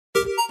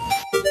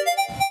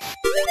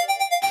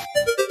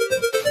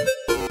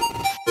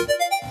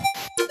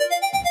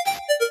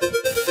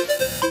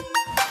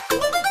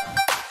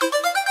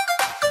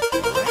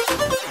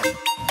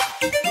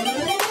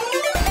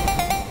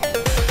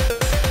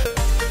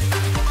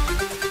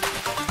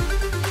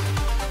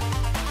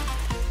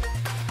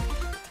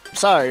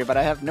sorry, but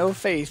I have no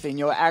faith in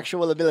your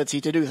actual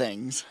ability to do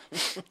things.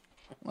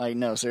 Like,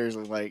 no,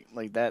 seriously,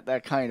 like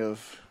that kind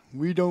of,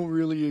 we don't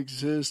really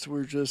exist,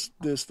 we're just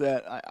this,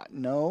 that.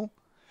 No.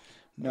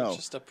 It's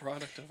just a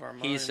product of our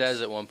minds. He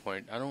says at one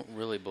point, I don't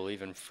really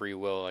believe in free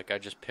will. Like, I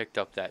just picked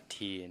up that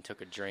tea and took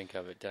a drink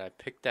of it. Did I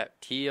pick that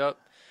tea up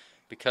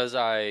because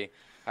I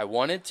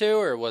wanted to,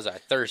 or was I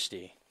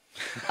thirsty?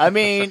 I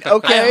mean,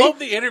 okay. I hope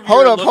the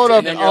interviewer hold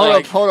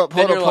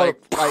up.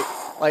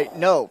 Like,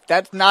 no,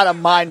 that's not a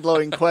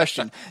mind-blowing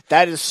question.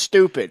 That is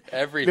stupid.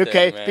 Everything,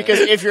 okay? man. Because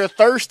if you're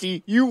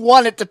thirsty, you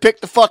want it to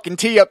pick the fucking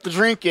tea up to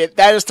drink it.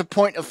 That is the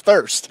point of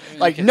thirst. I mean,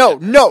 like, no.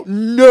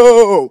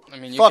 I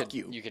mean, fuck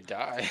you. You could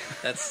die.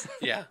 That's,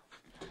 yeah.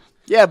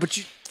 Yeah,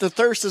 but the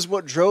thirst is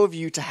what drove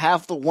you to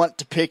have the want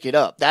to pick it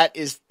up. That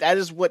is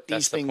what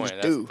these things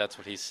do. That's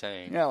what he's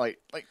saying. Yeah, like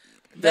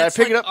That's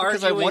did I pick like it up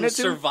because I wanted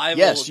to? Survival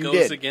yes, you goes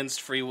did. against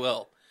free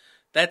will.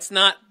 That's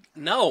not,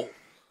 no.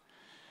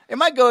 It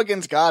might go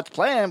against God's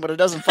plan, but it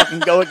doesn't fucking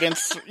go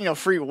against,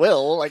 free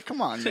will. Like, come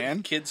on,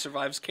 man. Kid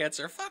survives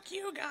cancer. Fuck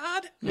you,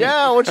 God.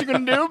 Yeah, what you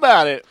gonna do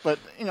about it? But,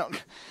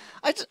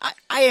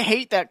 I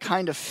hate that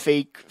kind of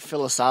fake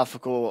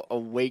philosophical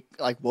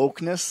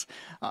wokeness.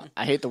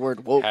 I hate the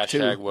word woke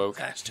too. Woke.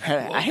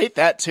 Hashtag woke. I hate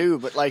that too,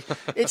 but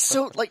it's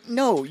so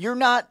no, you're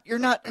not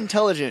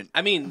intelligent.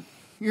 I mean,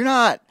 You're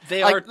not.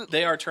 They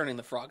are turning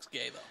the frogs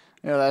gay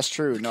though. Yeah, that's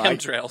true. No,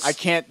 chemtrails. I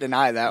can't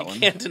deny that one. You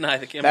can't deny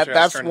the chemtrails.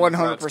 That's turning the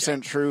frogs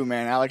 100% gay. true,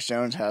 man. Alex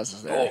Jones has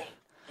us there.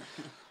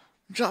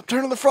 Stop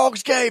turning the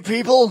frogs gay,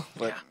 people.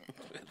 But Yeah.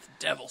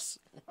 Devils.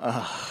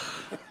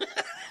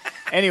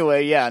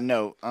 anyway, yeah,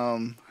 no.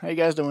 How you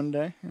guys doing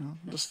today?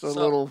 Just a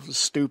little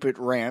stupid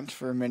rant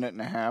for a minute and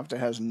a half that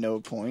has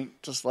no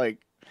point. Just like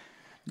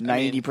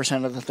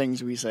 90% of the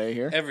things we say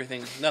here.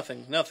 Everything,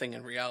 nothing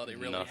in reality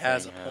really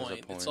has a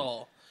point. It's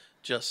all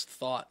just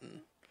thought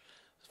and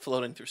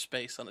floating through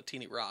space on a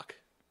teeny rock.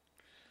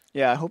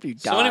 Yeah, I hope you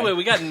die. So anyway,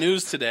 we got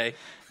news today.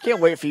 Can't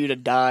wait for you to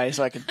die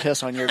so I can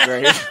piss on your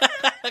grave.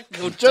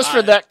 Just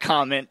for that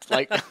comment,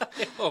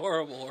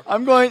 horrible.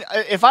 I'm going.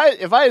 If I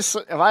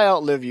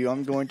outlive you,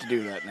 I'm going to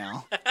do that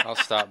now. I'll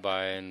stop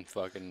by and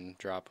fucking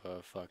drop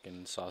a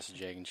fucking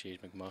sausage, egg, and cheese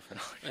McMuffin.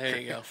 There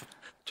you go.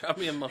 Drop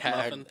me a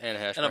muffin and a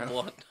hash and a brown.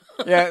 blunt.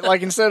 Yeah,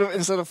 like instead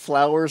of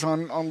flowers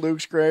on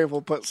Luke's grave,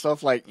 we'll put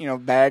stuff like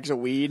bags of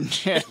weed and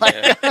shit,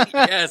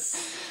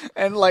 Yes,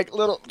 and like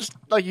little, just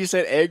like you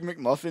said, egg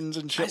McMuffins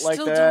and shit like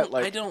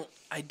that.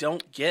 I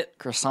don't get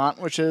croissant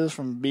sandwiches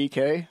from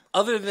BK.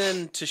 Other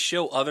than to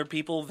show other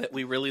people that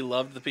we really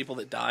loved the people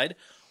that died,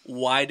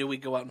 why do we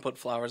go out and put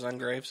flowers on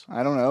graves?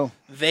 I don't know.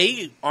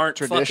 They aren't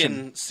Tradition.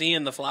 fucking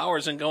seeing the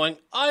flowers and going,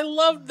 I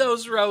loved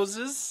those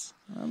roses.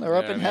 Well, they're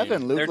up in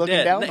heaven. Luke They're looking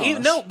dead. down on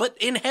us. No, but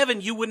in heaven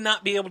you would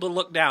not be able to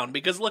look down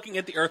because looking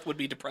at the earth would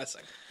be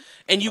depressing.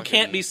 And you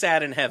can't be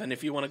sad in heaven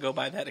if you want to go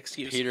by that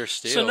excuse. Peter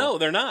Steele. So no,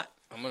 they're not.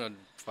 I'm gonna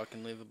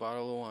fucking leave a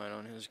bottle of wine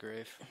on his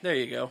grave. There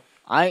you go.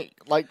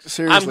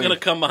 Seriously. I'm gonna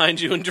come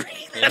behind you and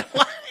drink that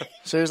wine.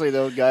 Seriously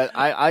though, guys,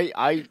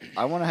 I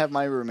want to have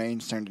my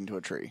remains turned into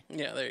a tree.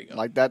 Yeah, there you go.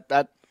 Like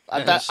that.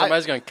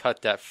 Somebody's gonna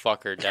cut that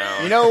fucker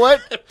down. You know what?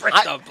 Break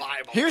the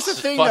Bible. Here's the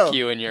thing, Fuck though.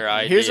 you and your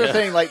idea. Here's the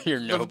thing, like your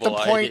the noble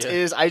point idea.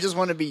 is, I just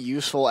want to be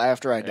useful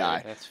after I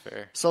die. That's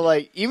fair. So,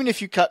 like, even if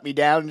you cut me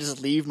down and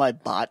just leave my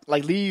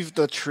leave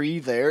the tree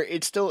there,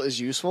 it still is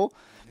useful.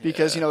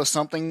 Because,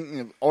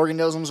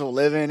 organisms will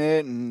live in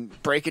it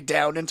and break it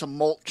down into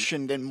mulch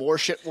and then more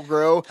shit will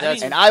grow.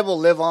 And I will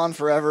live on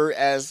forever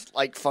as,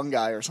 like,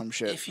 fungi or some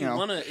shit. If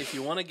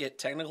you wanna get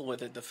technical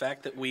with it, the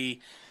fact that we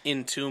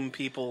entomb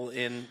people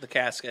in the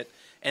casket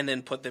and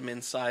then put them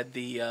inside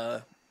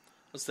the,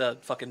 what's the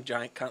fucking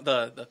giant,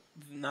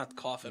 not the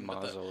coffin.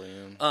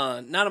 Mausoleum.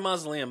 But not a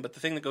mausoleum, but the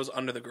thing that goes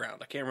under the ground.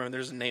 I can't remember,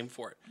 there's a name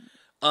for it.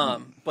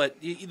 But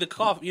the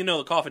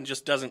coffin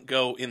just doesn't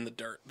go in the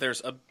dirt.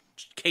 There's a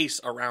case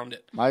around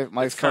it. My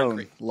phone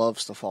concrete.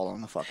 loves to fall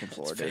on the fucking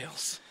floor, dude.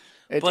 Fails.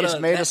 It's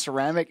made of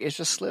ceramic. It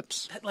just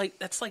slips.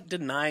 That's like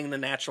denying the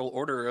natural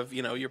order of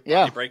your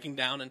body breaking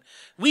down. And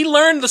we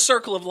learned the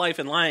circle of life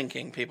in Lion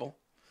King, people.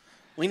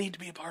 We need to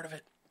be a part of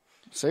it.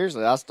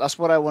 Seriously, that's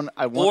what I want.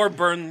 Or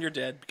burn your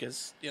dead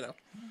because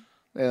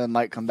It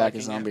might come back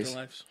as zombies.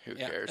 Who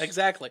cares?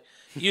 Exactly.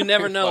 You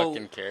never know. Who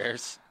fucking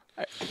cares?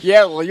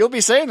 Yeah, well, you'll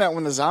be saying that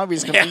when the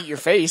zombies come eat your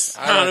face.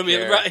 I don't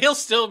care. He'll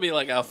still be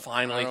like, "Oh,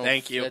 finally,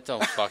 thank you." It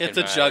don't fucking Hit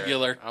the matter.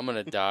 jugular. I'm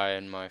gonna die,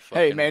 and my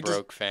fucking man,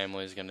 broke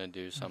family's gonna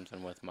do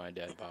something with my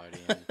dead body.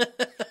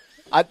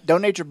 And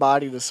Donate your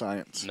body to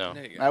science. no,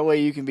 That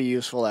way you can be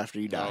be after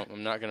you die. no,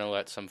 I'm not gonna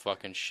let some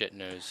fucking shit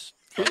nose.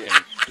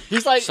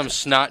 He's like Some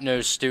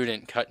snot-nosed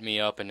student cut me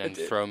up and then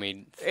throw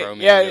me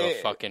into a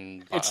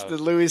fucking... It's the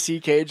Louis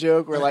C.K.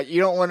 joke where, like, you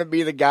don't want to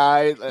be the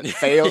guy that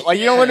failed. Like,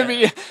 you don't want to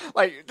be,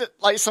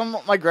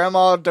 my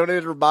grandma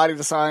donated her body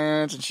to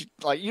science, and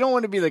you don't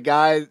want to be the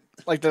guy,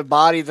 like, the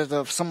body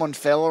that someone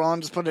fell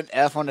on, just put an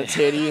F on a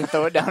titty and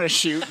throw it down a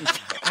chute.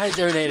 I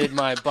donated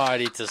my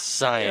body to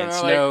science.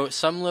 You know, No,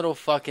 some little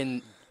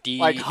fucking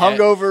like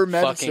hungover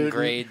med fucking student.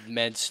 grade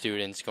med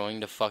students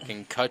going to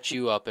fucking cut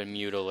you up and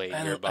mutilate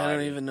your body. I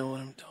don't even know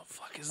what I'm. Oh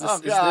fuck! Is this Oh,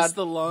 is God. this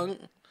the lung?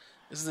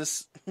 Is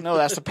this? No,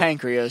 that's the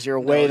pancreas. You're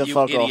No, way the you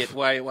fuck idiot. off.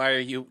 Why are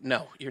you?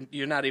 No,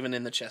 you're not even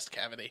in the chest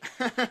cavity.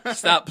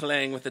 Stop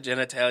playing with the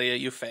genitalia.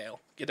 You fail.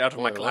 Get out of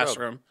my Boy,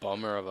 classroom. What a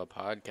bummer of a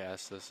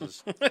podcast this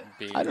is.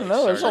 Being I don't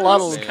know, there's a lot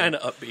of- It's kind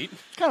of upbeat.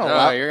 Kind of No,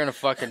 loud. you're gonna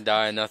fucking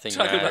die. Nothing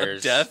Talking about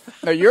matters.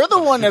 death. No, you're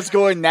the one that's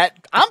going that.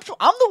 I'm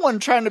the one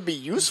trying to be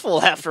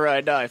useful after I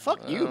die.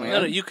 Fuck you, man.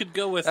 No, you could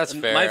go with That's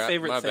fair. my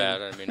favorite My thing.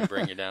 bad. I didn't mean to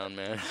bring you down,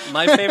 man.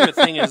 My favorite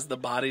thing is the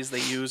bodies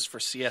they use for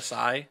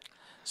CSI.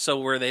 So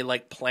where they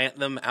like plant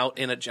them out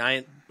in a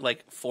giant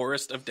like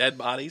forest of dead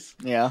bodies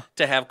Yeah,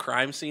 to have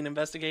crime scene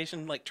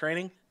investigation like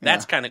training.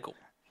 That's kind of cool.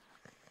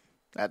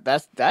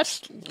 that's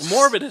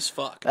Morbid as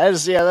fuck. That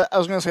is, yeah. I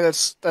was gonna say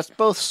that's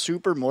both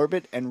super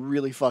morbid and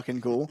really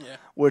fucking cool. Yeah.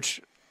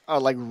 Which are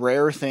like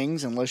rare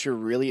things unless you're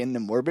really into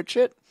morbid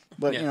shit.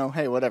 But Yeah. you know,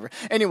 hey, whatever.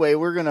 Anyway,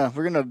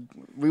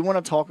 we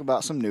want to talk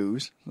about some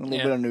news, a little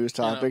Yeah. bit of news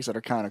topics that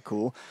are kind of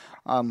cool.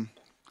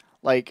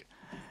 Like,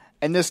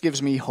 and this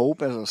gives me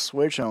hope as a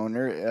Switch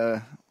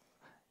owner.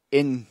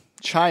 In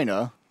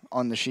China,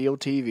 on the Shield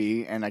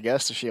TV and I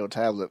guess the Shield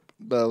tablet,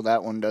 though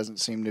that one doesn't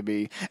seem to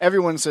be.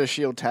 Everyone says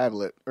Shield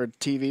tablet or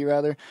TV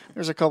rather.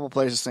 There's a couple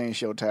places saying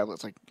Shield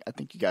tablets. Like I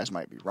think you guys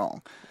might be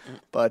wrong,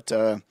 but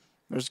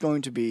there's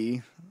going to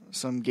be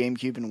some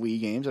GameCube and Wii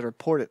games that are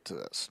ported to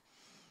this,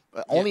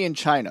 but only in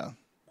China.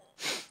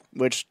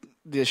 Which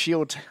the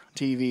Shield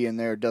TV in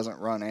there doesn't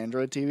run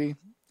Android TV,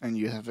 and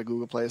you have the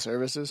Google Play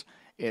services.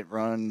 It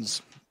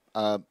runs.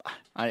 I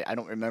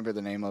don't remember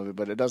the name of it,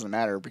 but it doesn't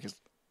matter because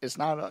it's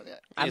not.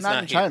 I'm It's not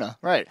not in here. China,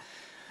 right?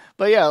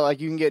 But yeah, like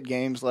you can get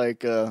games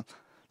like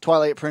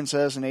Twilight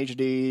Princess in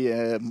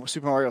HD,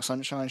 Super Mario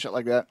Sunshine, shit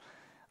like that,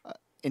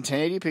 in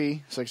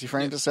 1080p, 60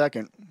 frames a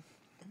second,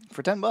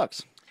 for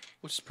 $10,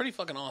 Which is pretty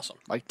fucking awesome.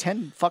 like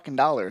 $10 fucking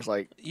dollars.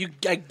 Like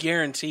I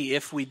guarantee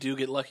if we do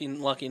get lucky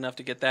enough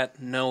to get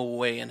that, no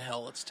way in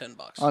hell it's $10.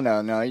 oh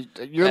no,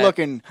 you're That-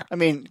 looking. I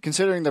mean,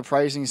 considering the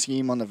pricing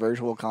scheme on the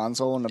Virtual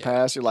Console in the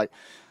past,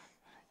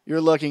 you're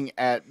looking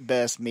at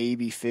best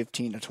maybe $15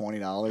 to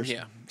 $20.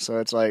 Yeah. So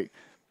it's like,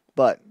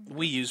 but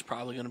Wii U's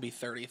probably going to be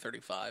 30,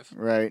 35.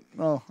 right.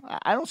 Well,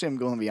 I don't see them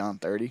going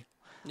beyond 30.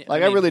 Yeah,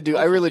 Like I mean, really do.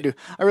 I really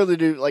hopefully.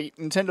 do. Like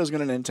Nintendo's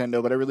going to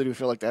Nintendo, but I really do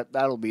feel like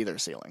that'll be their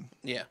ceiling.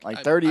 Yeah, like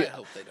I 30 I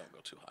hope they don't go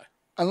too high.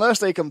 Unless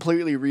they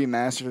completely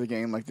remaster the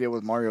game like they did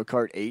with Mario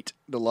Kart 8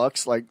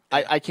 Deluxe, like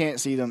I can't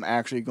see them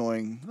actually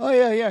going, oh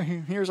yeah,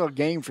 here's a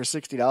game for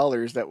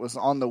 $60 that was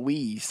on the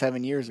Wii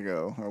 7 years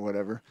ago or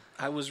whatever.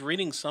 I was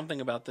reading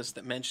something about this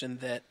that mentioned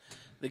that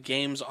the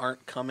games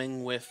aren't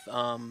coming with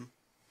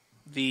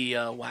the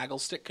waggle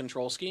stick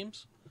control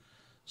schemes.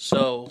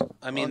 So,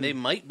 I mean, they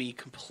might be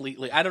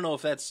completely... I don't know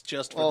if that's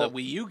just for the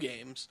Wii U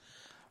games.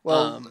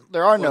 Well,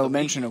 there are or no the Wii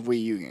mention of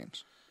Wii U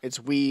games. It's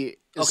Wii,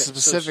 so it's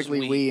specifically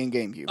just Wii and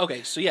GameCube.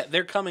 Okay, so yeah,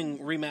 they're coming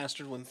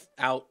remastered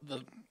without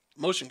the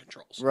motion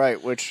controls.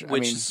 Right, which I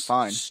mean, is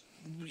fine.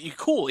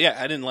 Cool, yeah.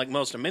 I didn't like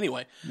most of them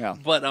anyway. Yeah.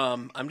 But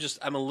I'm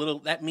a little.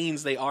 That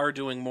means they are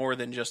doing more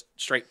than just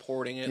straight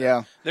porting it.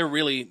 Yeah.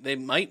 They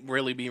might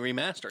really be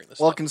remastering this.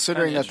 Well, stuff.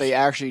 considering Kinda that they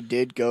actually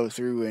did go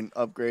through and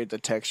upgrade the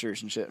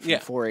textures and shit from Yeah.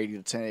 480 to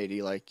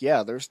 1080, like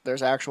yeah,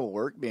 there's actual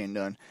work being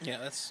done. yeah,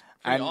 that's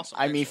pretty And awesome.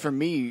 I mean, actually. for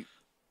me,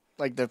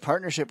 like the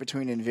partnership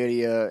between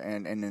Nvidia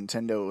and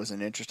Nintendo was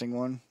an interesting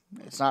one.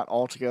 It's not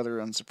altogether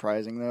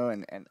unsurprising though,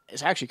 and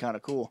it's actually kind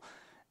of cool.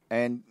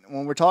 And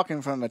when we're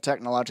talking from a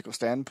technological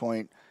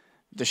standpoint,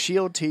 the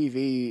Shield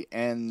TV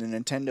and the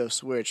Nintendo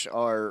Switch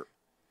are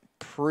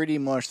pretty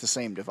much the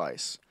same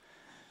device.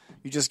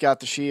 You just got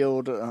the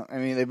Shield. I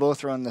mean, they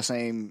both run the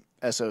same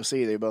SoC.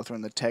 They both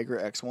run the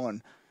Tegra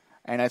X1.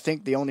 And I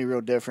think the only real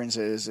difference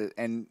is,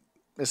 and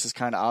this is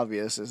kind of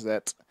obvious, is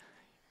that,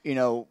 you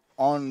know,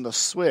 on the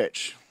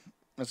Switch,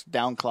 it's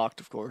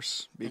downclocked, of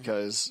course,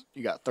 because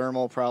you got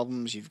thermal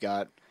problems, you've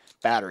got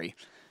battery.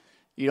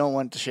 You don't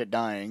want the shit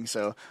dying,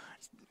 so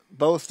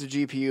both the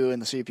GPU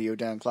and the CPU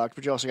downclocked,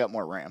 but you also got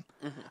more RAM.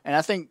 And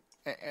I think,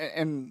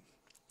 and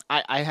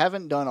I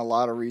haven't done a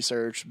lot of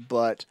research,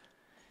 but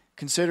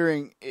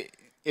considering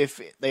if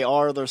they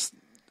are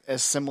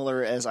as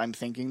similar as I'm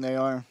thinking they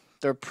are,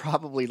 they're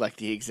probably like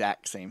the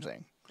exact same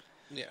thing.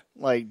 yeah,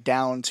 Like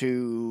down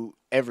to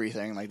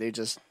everything. Like they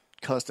just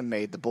custom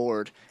made the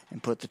board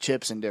and put the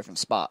chips in different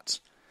spots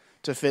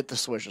to fit the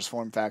Switch's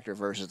form factor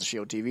versus the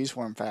Shield TV's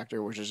form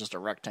factor, which is just a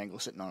rectangle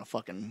sitting on a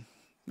fucking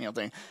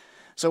thing.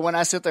 So when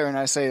I sit there and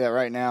I say that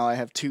right now I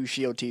have two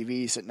Shield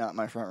TVs sitting out in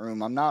my front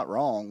room, I'm not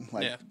wrong.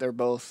 Like they're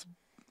both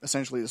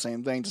essentially the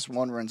same thing. Just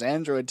one runs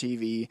Android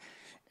TV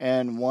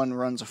and one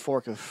runs a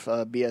fork of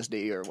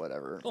BSD or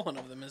whatever. one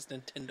of them is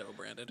Nintendo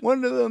branded.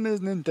 One of them is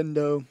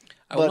Nintendo.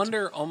 I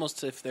wonder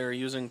almost if they're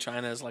using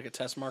China as like a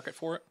test market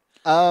for it.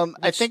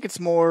 I think it's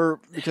more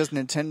because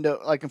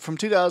Nintendo, like from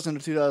 2000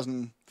 to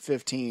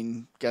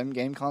 2015,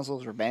 game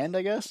consoles were banned,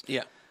 I guess.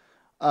 Yeah,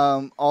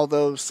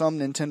 Although some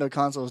Nintendo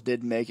consoles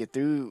did make it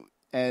through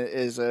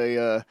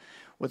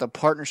with a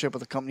partnership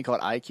with a company called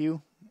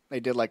IQ, They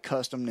did like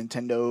custom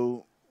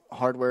Nintendo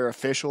hardware,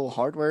 official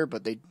hardware,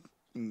 but they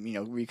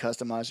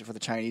recustomized it for the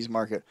Chinese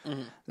market.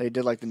 Mm-hmm. They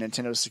did like the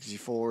Nintendo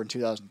 64 in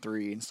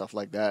 2003 and stuff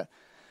like that.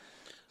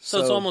 So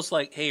it's almost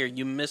like, hey,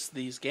 you missed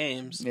these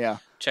games. Yeah.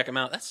 Check them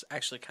out. That's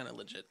actually kind of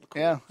legit.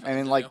 Cool. Yeah, I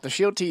mean, like the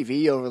Shield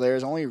TV over there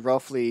is only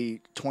roughly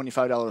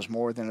 $25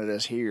 more than it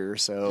is here,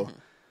 so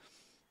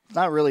it's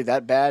not really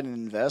that bad an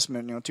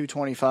investment.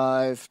 $225,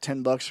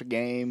 $10 a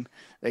game.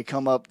 They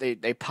come up, they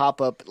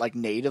pop up like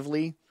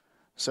natively,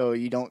 so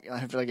you don't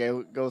have to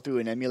like go through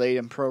an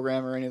emulating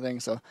program or anything.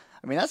 So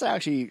I mean, that's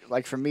actually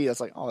like for me, that's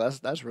like, oh,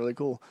 that's really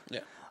cool. Yeah.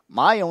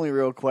 My only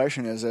real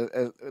question is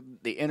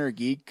the inner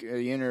geek,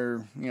 the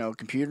inner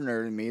computer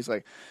nerd in me is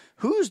like,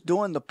 who's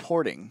doing the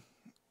porting?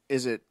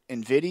 Is it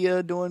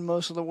Nvidia doing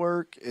most of the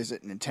work? Is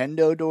it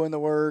Nintendo doing the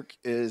work?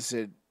 Is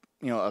it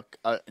an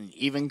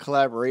even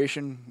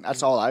collaboration?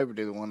 That's all I would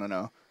do want to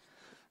know,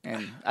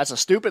 and that's a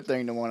stupid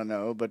thing to want to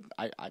know. But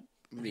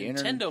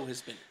Nintendo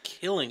has been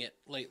killing it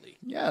lately.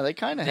 Yeah, they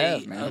kind of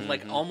have, man.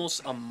 Like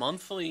almost a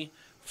monthly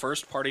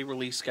first party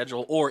release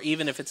schedule, or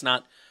even if it's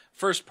not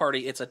first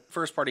party, it's a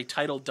first party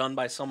title done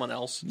by someone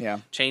else. Yeah.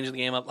 Changing the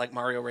game up like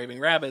Mario Raving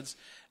Rabbids,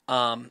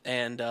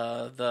 and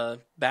the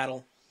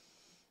Battle,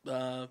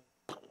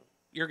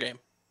 your game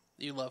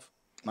you love.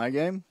 My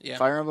game? Yeah.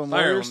 Fire Emblem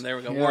Warriors? There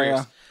we go, Yeah,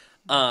 Warriors.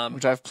 yeah.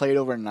 Which I've played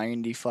over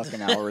 90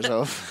 fucking hours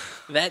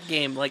of. That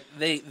game, like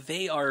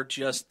they are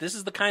just, this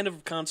is the kind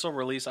of console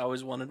release I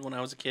always wanted when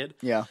I was a kid.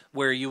 Yeah.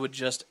 Where you would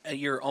just,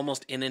 you're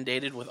almost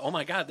inundated with, oh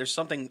my god, there's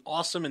something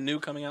awesome and new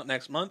coming out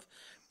next month,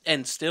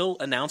 and still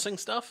announcing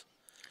stuff.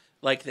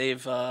 Like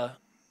they've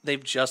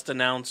just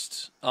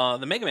announced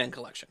the Mega Man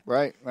collection,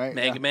 Right.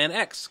 Mega Man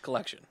X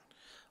collection,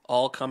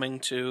 all coming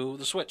to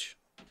the Switch,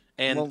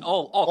 and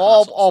all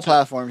all consoles,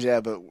 platforms. Yeah,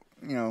 but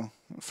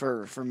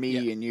for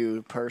me and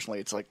you personally,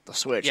 it's like the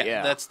Switch.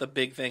 Yeah, that's the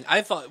big thing.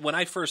 I thought when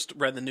I first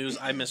read the news,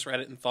 I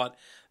misread it and thought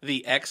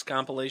the X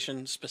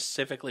compilation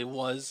specifically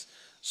was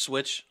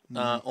Switch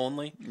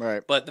only.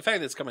 Right. But the fact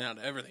that it's coming out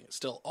to everything is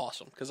still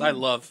awesome because I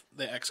love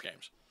the X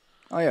games.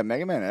 Oh yeah,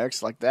 Mega Man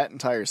X, like that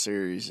entire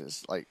series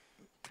is like,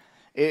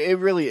 it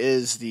really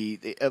is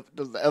the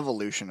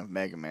evolution of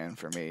Mega Man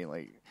for me.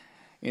 Like,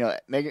 the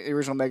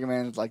original Mega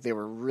Man, like they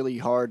were really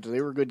hard. They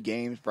were good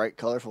games, bright,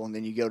 colorful, and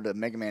then you go to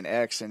Mega Man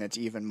X, and it's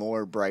even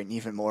more bright and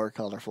even more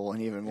colorful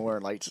and even more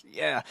like,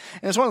 yeah.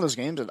 And it's one of those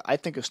games that I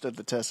think have stood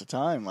the test of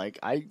time. Like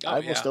I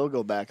will still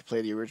go back and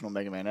play the original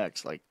Mega Man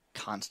X like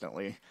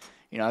constantly.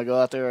 I go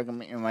out there, I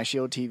can, my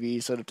Shield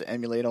TV set up to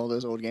emulate all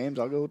those old games.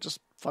 I'll go just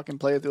fucking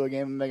play through a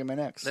game of Mega Man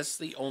X. That's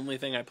the only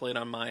thing I played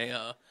on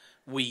my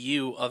Wii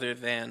U other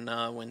than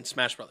when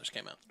Smash Brothers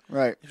came out.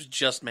 Right. It was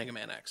just Mega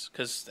Man X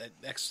because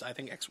I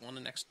think X1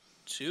 and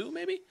X2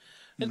 maybe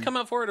had come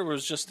out for it, or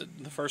was just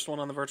the first one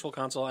on the Virtual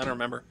Console. I don't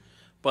remember.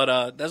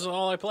 But that's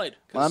all I played.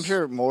 Well, I'm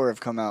sure more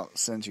have come out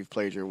since you've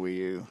played your Wii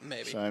U.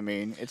 Maybe. So, I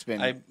mean, it's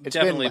definitely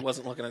been like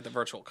wasn't looking at the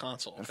Virtual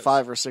Console.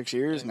 5 or 6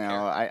 years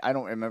now. I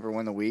don't remember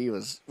when the Wii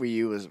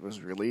U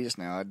was released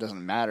now. It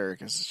doesn't matter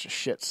because it's a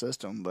shit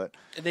system. But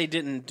they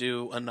didn't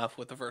do enough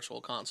with the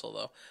Virtual Console,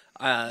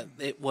 though.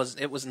 It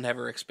was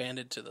never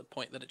expanded to the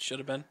point that it should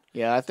have been.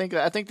 Yeah, I think the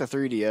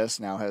 3DS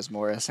now has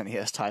more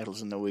SNES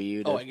titles than the Wii U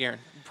did. Oh, I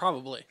guarantee.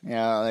 Probably.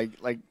 Yeah,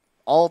 like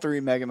all 3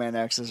 Mega Man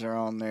X's are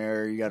on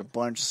there. You got a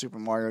bunch of Super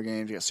Mario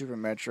games. You got Super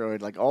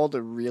Metroid. Like all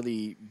the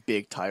really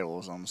big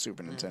titles on the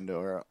Super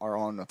Nintendo are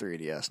on the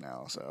 3DS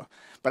now. So,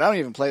 but I don't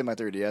even play my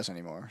 3DS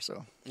anymore.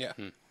 So yeah,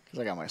 because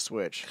I got my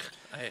Switch.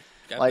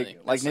 Like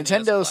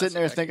Nintendo sitting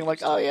there thinking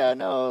like, oh yeah,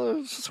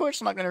 no,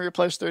 Switch's not going to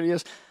replace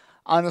 3DS.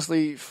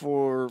 Honestly,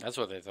 that's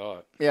what they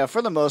thought. Yeah,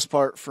 for the most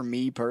part, for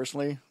me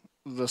personally,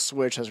 the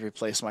Switch has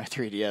replaced my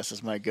 3DS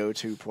as my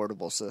go-to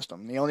portable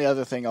system. The only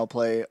other thing I'll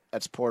play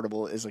that's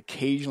portable is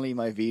occasionally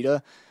my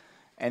Vita,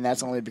 and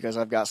that's only because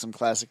I've got some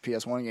classic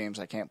PS1 games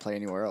I can't play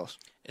anywhere else.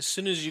 As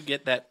soon as you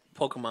get that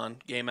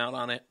Pokemon game out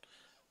on it,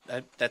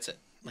 that's it.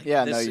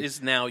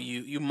 Is now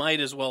you might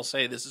as well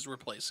say this is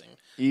replacing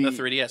the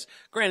 3DS.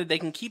 Granted, they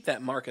can keep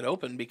that market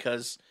open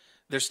because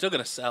they're still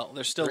going to sell.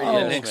 They're still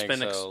going to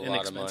spend a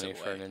lot of money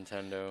for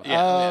Nintendo.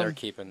 Yeah, they're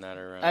keeping that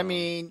around. I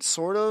mean,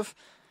 sort of.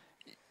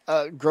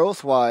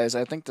 Growth-wise,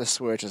 I think the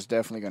Switch is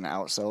definitely going to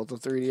outsell the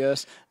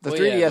 3DS. The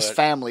 3DS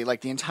family,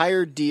 like the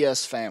entire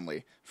DS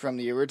family, from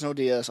the original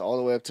DS all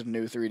the way up to the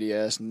new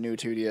 3DS, new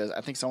 2DS, I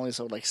think it's only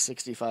sold like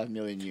 65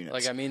 million units.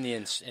 Like, I mean the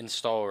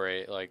install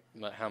rate, like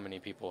how many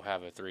people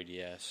have a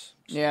 3DS? So.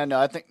 Yeah, no,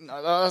 I think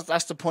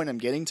that's the point I'm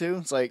getting to.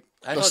 It's like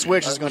the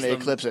Switch is going to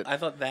eclipse it. I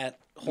thought that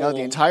whole... No,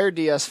 the entire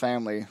DS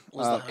family,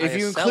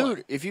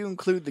 if you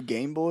include the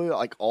Game Boy,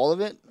 like all of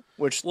it,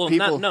 which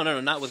people...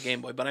 not with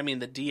Game Boy, but I mean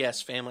the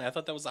DS family. I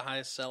thought that was the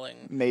highest selling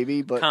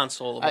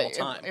console of all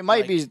time. It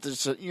might be,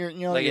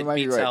 you might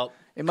be right. Out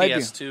it might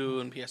PS2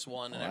 and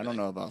PS1 and everything. I don't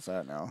know about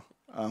that now.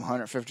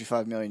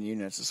 155 million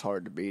units is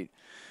hard to beat.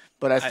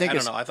 But I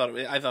don't know. I thought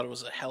it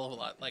was a hell of a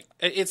lot. Like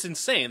it's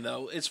insane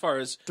though, as far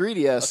as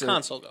 3DS a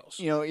console goes.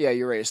 Yeah,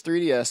 you're right. It's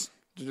 3DS.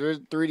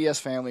 The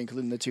 3DS family,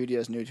 including the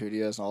 2DS, new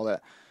 2DS, and all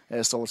that,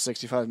 has sold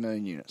 65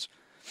 million units.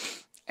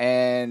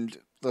 And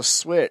the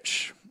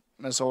Switch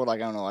It sold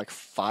like, I don't know, like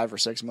 5 or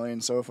 6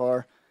 million so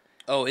far.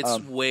 Oh, it's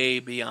way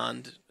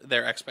beyond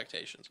their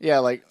expectations. Yeah,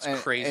 like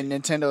crazy. And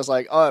Nintendo's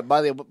like, oh,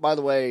 by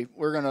the way,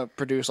 we're gonna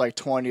produce like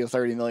 20 to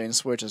 30 million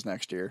Switches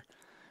next year.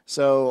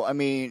 So I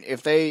mean,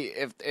 if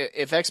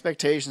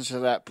expectations to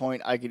that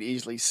point, I could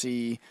easily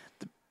see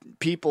the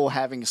people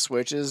having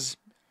Switches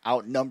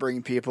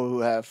outnumbering people who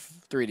have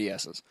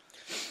 3DSs.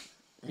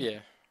 Yeah.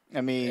 I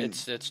mean,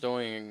 it's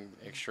doing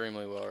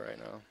extremely well right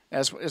now.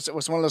 It's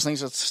one of those things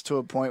that's to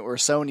a point where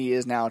Sony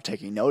is now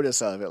taking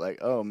notice of it. Like,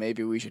 oh,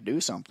 maybe we should do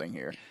something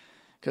here,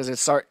 because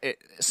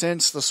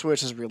since the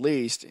Switch is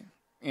released,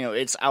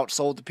 it's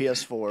outsold the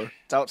PS4,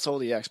 it's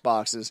outsold the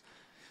Xboxes.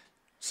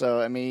 So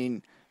I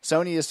mean,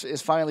 Sony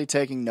is finally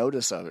taking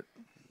notice of it.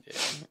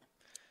 Yeah.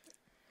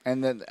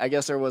 And then I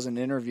guess there was an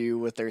interview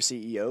with their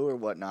CEO or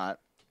whatnot,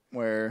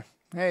 where,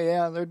 hey,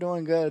 yeah, they're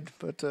doing good,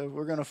 but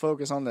we're going to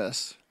focus on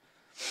this.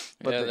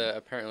 But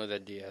apparently the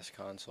DS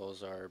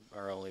consoles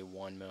are only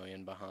 1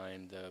 million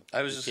behind the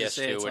I was just PS2,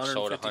 say it's which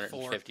sold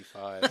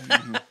 155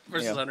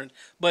 versus 100.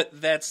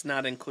 But that's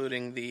not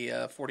including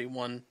the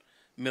 41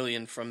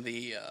 million from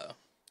the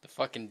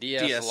fucking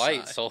DS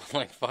Lite sold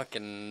like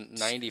fucking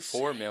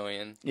 94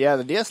 million. Yeah,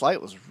 the DS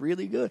Lite was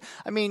really good.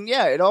 I mean,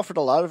 yeah, it offered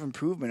a lot of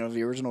improvement of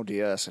the original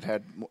DS.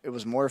 It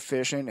was more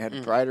efficient. It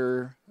had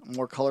brighter,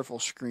 more colorful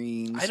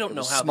screens. I don't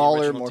know how smaller,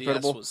 the original more DS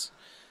portable. was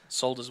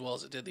sold as well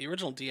as it did. The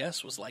original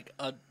DS was like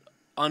an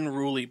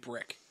unruly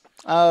brick.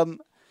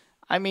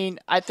 I mean,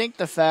 I think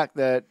the fact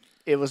that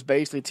it was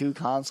basically 2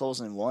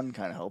 consoles in one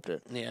kind of helped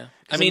it. Yeah,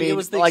 I mean, it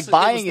was the, like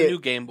buying the new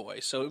Game Boy,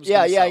 so it was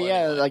yeah.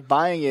 Anyway. Like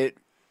buying it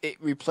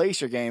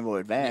replaced your Game Boy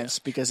Advance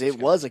because it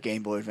was a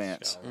Game Boy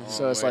Advance.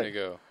 So it's like,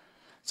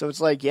 so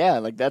it's like, yeah,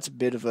 like that's a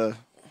bit of a.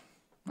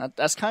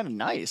 That's kind of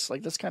nice.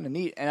 Like that's kind of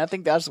neat, and I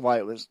think that's why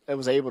it was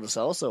able to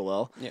sell so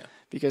well. Yeah,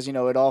 because it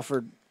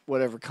offered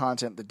whatever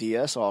content the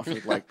DS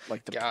offered,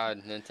 like the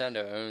God,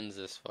 Nintendo owns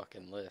this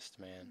fucking list,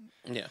 man.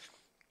 Yeah.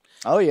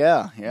 Oh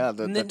yeah.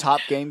 The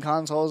top game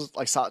consoles,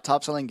 like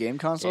top selling game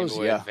consoles. Game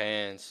Boy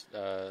Advance,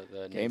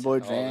 Game Boy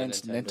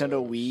Advance,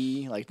 Nintendo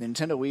Wii. Like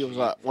Nintendo Wii was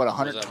what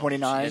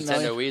 129 Nintendo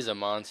million? Wii's a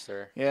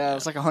monster. Yeah, it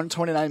was like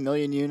 129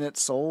 million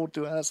units sold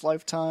throughout its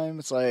lifetime.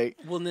 It's like,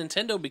 well,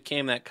 Nintendo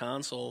became that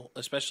console,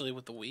 especially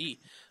with the Wii.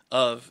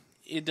 Of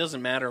it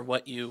doesn't matter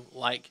what you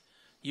like,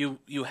 you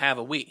have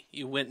a Wii.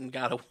 You went and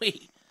got a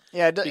Wii.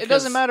 Yeah, it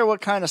doesn't matter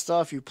what kind of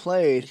stuff you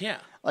played. Yeah.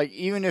 Like,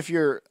 even if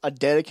you're a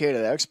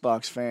dedicated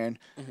Xbox fan,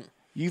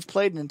 you've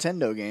played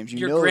Nintendo games.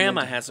 Your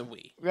grandma has a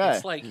Wii. Right.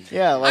 It's like,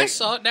 yeah, like, I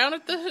saw it down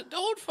at the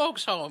old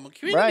folks' home,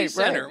 community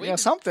center. Right.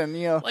 Something,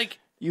 like,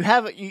 you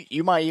have it.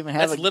 You might even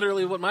have. That's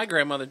literally what my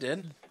grandmother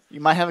did. You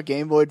might have a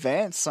Game Boy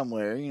Advance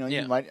somewhere.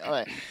 You might.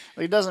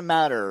 It doesn't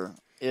matter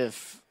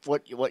if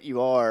what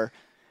you are.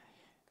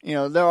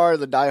 There are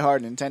the diehard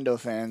Nintendo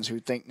fans who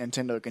think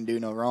Nintendo can do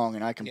no wrong,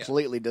 and I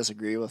completely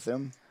disagree with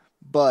them.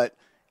 But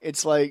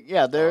it's like,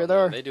 yeah, they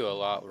do a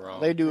lot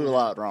wrong. They do a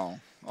lot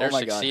wrong. They're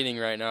succeeding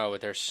right now,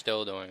 but they're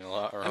still doing a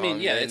lot wrong. I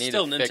mean, yeah, it's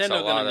still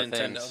Nintendo going to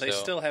Nintendo. They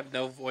still have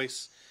no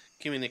voice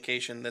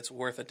communication that's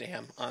worth a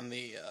damn on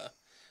the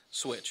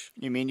Switch.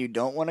 You mean you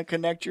don't want to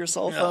connect your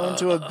cell phone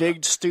to a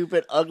big,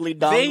 stupid, ugly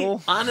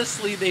dongle?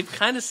 Honestly, they've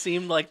kind of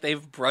seemed like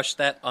they've brushed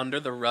that under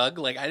the rug.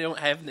 Like,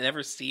 I've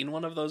never seen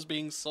one of those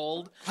being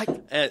sold,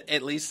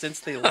 at least since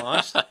they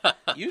launched.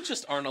 You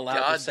just aren't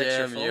allowed to set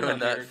your phone on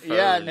there.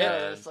 Yeah,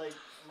 no, it's like,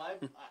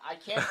 I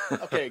can't.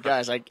 Okay,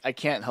 guys, I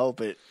can't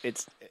help it.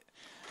 It's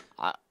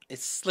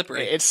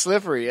slippery. It's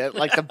slippery.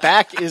 Like, the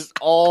back is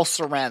all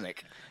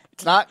ceramic.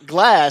 It's not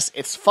glass.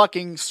 It's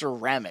fucking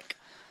ceramic.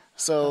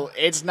 So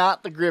it's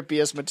not the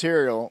grippiest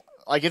material.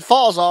 Like, it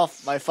falls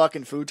off my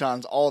fucking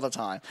futons all the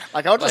time.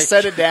 Like, I'll just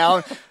set it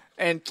down,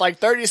 and like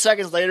 30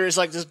 seconds later, it's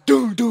like this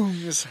doom doom,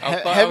 this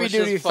heavy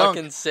duty thunk. I was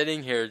fucking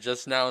sitting here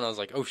just now, and I was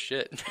like, oh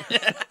shit.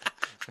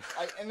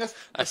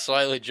 I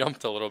slightly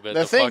jumped a little bit.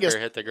 The fucker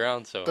hit the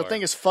ground so hard. The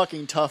thing is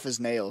fucking tough as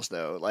nails,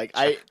 though. Like,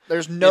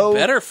 there's no. It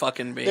better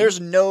fucking be. There's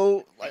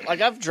no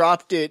like I've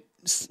dropped it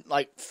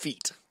like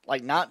feet,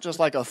 like not just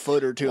like a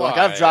foot or two. Like,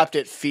 I've dropped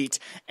it feet,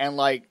 and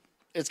like.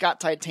 It's got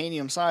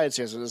titanium sides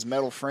here, so this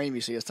metal frame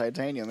you see is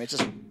titanium. It's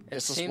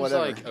just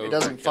whatever. Like it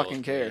doesn't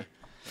fucking care.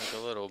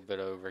 Like a little bit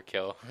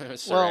overkill.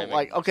 Well,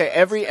 like, okay,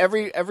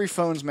 every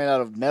phone's made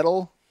out of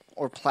metal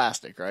or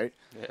plastic, right?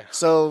 Yeah.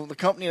 So the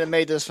company that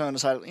made this phone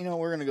decided,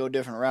 we're going to go a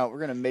different route. We're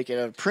going to make it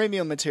out of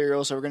premium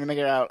material, so we're going to make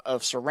it out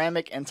of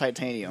ceramic and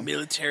titanium.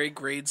 Military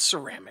grade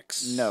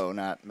ceramics. No,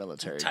 not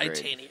military grade.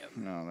 Titanium.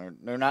 No,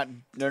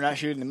 they're not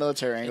shooting the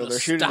military angle. They're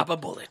shooting a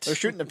bullet. They're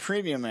shooting the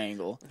premium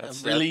angle.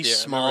 That's a really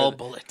small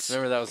bullet.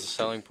 Remember that was the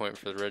selling point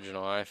for the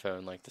original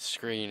iPhone. Like, the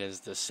screen is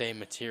the same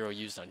material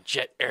used on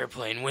jet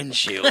airplane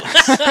windshields.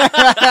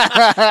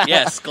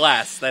 Yes,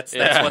 glass. That's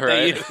what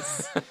they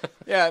use.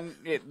 Yeah,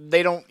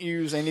 they don't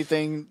use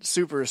anything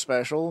super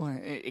special.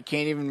 It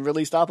can't even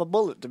really stop a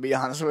bullet, to be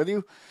honest with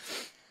you.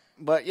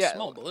 But yeah,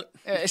 small bullet.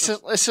 It's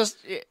just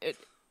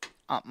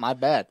my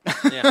bad.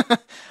 Yeah,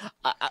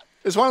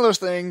 it's one of those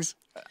things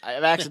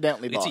I've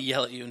accidentally I need bought. to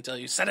yell at you and tell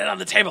you set it on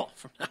the table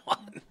from now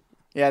on.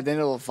 Yeah, then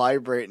it'll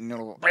vibrate and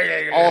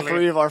all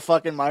three of our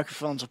fucking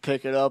microphones will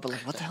pick it up. And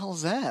like, what the hell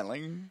is that?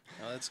 Like,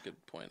 Oh, that's a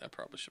good point. I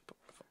probably should put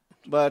my phone.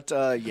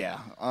 but yeah.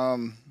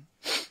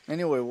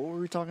 Anyway, what were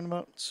we talking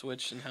about?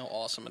 Switch and how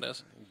awesome it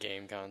is.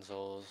 Game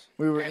consoles.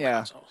 We were Game yeah.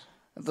 consoles.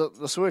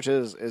 The Switch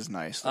is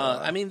nice.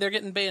 I mean, they're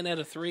getting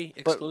Bayonetta 3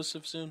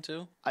 exclusive soon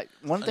too.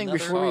 One thing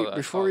Another-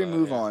 before we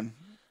move on,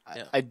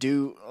 Yeah. I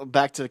do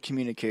back to the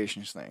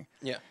communications thing.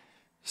 Yeah.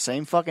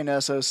 Same fucking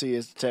SoC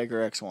as the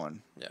Tegra X1.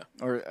 Yeah.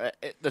 Or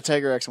the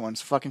Tegra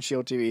X1's fucking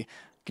Shield TV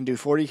can do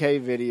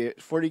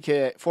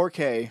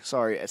 4K,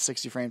 sorry, at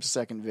 60 frames a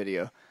second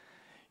video.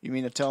 You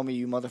mean to tell me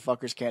you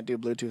motherfuckers can't do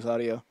Bluetooth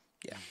audio?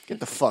 Yeah. Get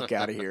the fuck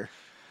out of here.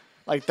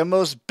 Like the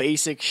most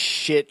basic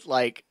shit,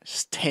 like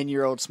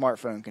 10-year-old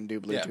smartphone can do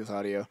Bluetooth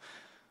audio.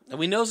 And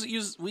we know it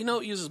uses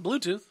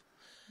Bluetooth,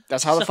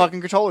 That's how the fucking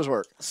controllers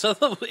work. so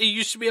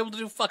you should be able to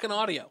do fucking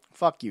audio.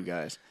 Fuck you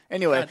guys.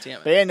 Anyway, God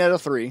damn it. Bayonetta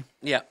 3.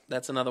 Yeah,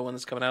 that's another one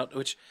that's coming out,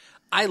 which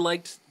I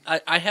liked.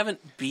 I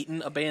haven't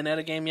beaten a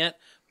Bayonetta game yet,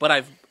 but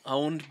I've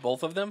owned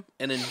both of them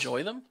and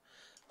enjoy them.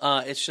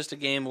 It's just a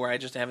game where I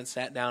just haven't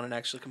sat down and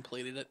actually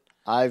completed it.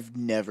 I've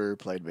never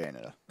played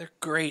Bayonetta. They're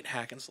great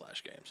hack and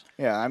slash games.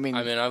 Yeah, I mean,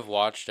 I've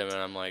watched him and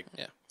I'm like,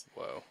 Yeah.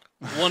 whoa.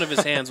 One of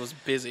his hands was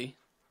busy.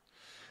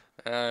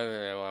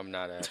 Well, I'm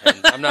not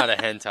a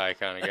hentai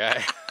kind of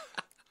guy.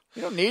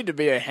 you don't need to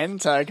be a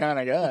hentai kind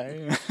of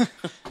guy.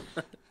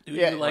 Do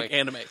Yeah. you like Like,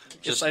 anime?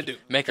 Yes, I do.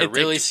 Make her It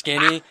really takes-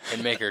 skinny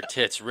and make her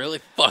tits really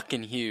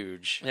fucking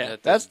huge. Yeah.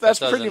 That's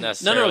doesn't pretty- No,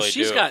 necessarily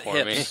she's do it got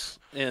for me. hips,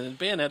 and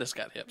Bayonetta's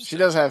got hips. She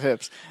does have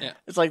hips. Yeah.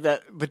 It's like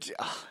that, but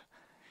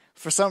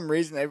for some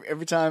reason,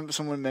 every time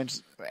someone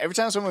mentions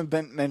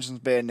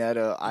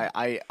Bayonetta,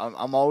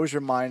 I'm always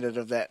reminded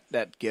of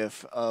that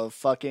gif of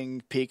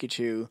fucking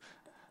Pikachu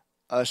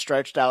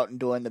stretched out and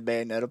doing the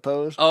Bayonetta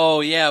pose.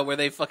 Oh yeah, where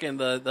they fucking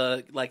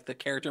the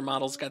character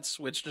models got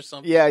switched or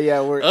something. Yeah,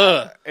 where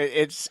Ugh.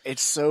 it's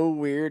so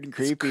weird and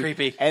creepy.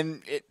 creepy.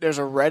 And there's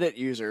a Reddit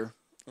user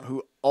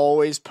who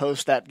always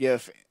posts that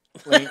GIF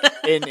link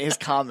in his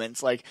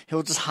comments. Like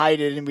he'll just hide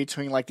it in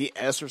between like the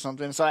S or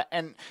something. So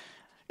and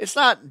it's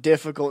not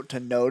difficult to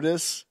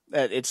notice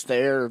that it's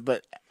there,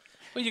 but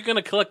Well, you're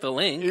gonna click the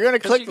link. you're gonna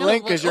click the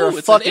link because you're a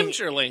it's fucking an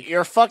immature link.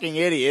 you're a fucking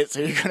idiot. So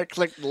you're gonna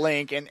click the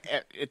link and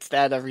it's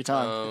that every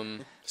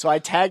time. So I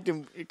tagged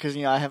him because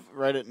I have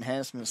Reddit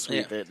Enhancement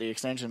Suite, Yeah. the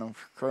extension of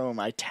Chrome.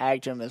 I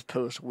tagged him as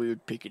post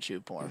weird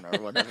Pikachu porn or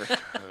whatever.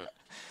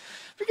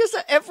 Because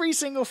every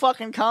single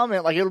fucking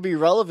comment, like it'll be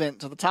relevant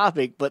to the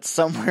topic, but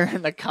somewhere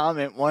in the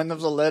comment, one of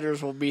the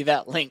letters will be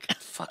that link.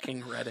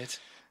 Fucking Reddit.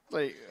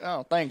 Like,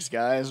 oh, thanks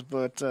guys,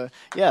 but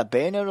yeah,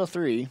 Bayonetta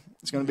 3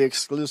 is going to be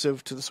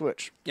exclusive to the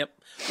Switch. Yep.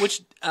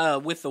 Which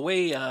with the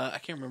way I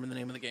can't remember the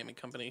name of the gaming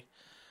company.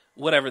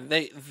 Whatever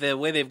the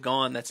way they've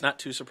gone, that's not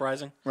too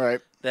surprising. Right.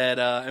 That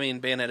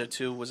Bayonetta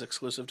 2 was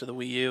exclusive to the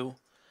Wii U.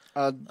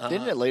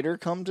 Didn't it later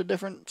come to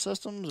different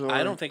systems? Or?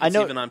 I don't think it's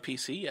even on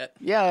PC yet.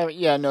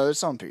 Yeah, no,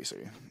 it's on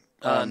PC.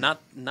 Not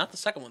the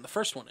second one. The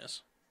first one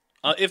is.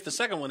 If the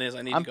second one is,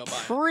 I need I'm to go buy it.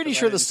 pretty 'cause I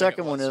sure the didn't think it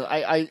second one was.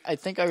 is. I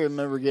think I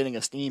remember getting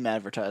a Steam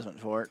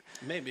advertisement for it.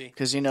 Maybe.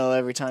 Because,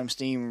 every time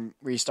Steam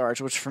restarts,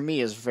 which for me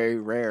is very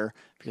rare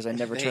because I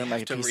never They turn my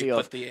have to PC re-put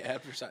off. the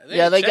advertising.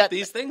 Yeah, they check got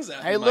these things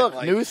out. Hey, you might look,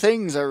 like. new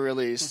things are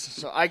released.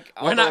 So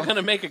We're not going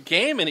to make a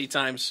game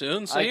anytime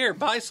soon. So here,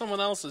 buy someone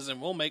else's,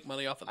 and we'll make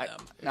money off of them.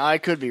 Now, I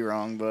could be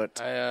wrong,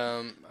 but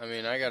I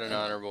got an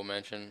honorable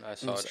mention. I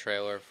saw a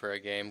trailer for a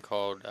game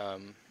called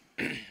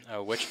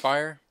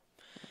Witchfire,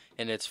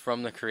 and it's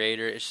from the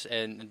creators.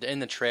 And in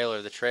the trailer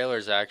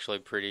is actually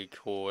pretty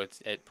cool.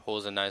 It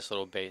pulls a nice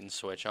little bait and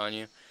switch on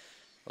you.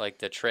 Like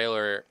the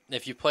trailer,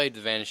 if you played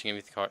The Vanishing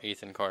of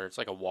Ethan Carter, it's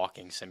like a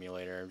walking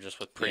simulator, just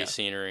with pretty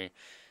scenery.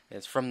 And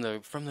it's from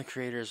the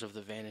creators of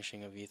The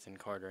Vanishing of Ethan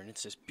Carter, and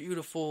it's this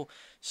beautiful,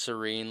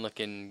 serene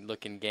looking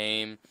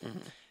game. Mm-hmm.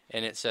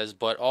 And it says,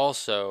 but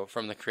also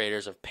from the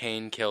creators of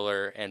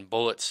Painkiller and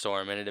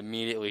Bulletstorm, and it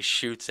immediately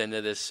shoots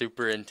into this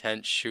super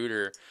intense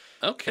shooter.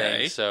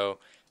 Okay. Thing. So,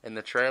 and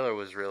the trailer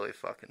was really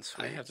fucking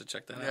sweet. I have to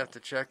check that out. You have to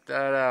check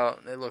that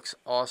out. It looks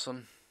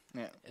awesome.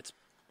 yeah. It's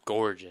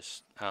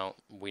gorgeous.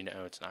 We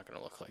know it's not going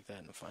to look like that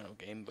in the final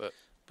game, but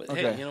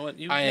Hey, you know what?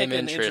 You I make am an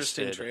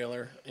interested. interesting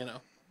trailer.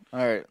 All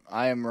right,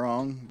 I am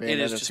wrong. It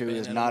is Bayonetta just 2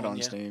 is Bayonetta not 1, on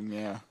yeah. Steam,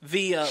 yeah.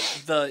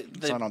 It's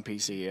It's not on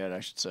PC yet, I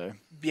should say.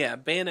 Yeah,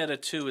 Bayonetta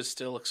 2 is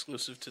still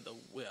exclusive to the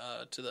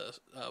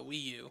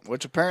Wii U.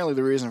 Which apparently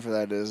the reason for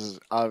that is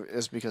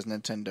because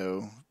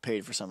Nintendo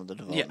paid for some of the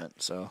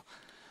development, so...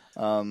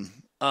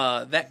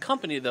 That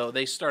company, though,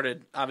 they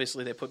started,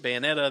 obviously, they put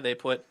Bayonetta, they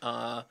put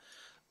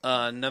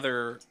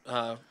another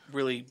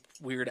really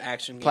weird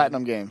action game.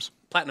 Platinum Games.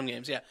 Platinum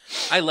Games, yeah.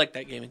 I like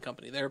that gaming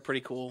company. They're a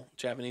pretty cool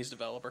Japanese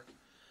developer.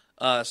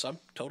 So I'm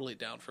totally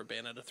down for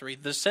Bayonetta 3.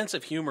 The sense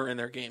of humor in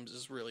their games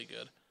is really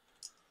good.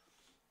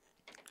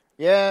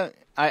 Yeah,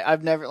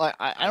 I've never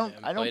I don't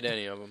played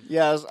any of them.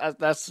 Yeah,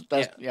 that's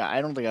I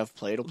don't think I've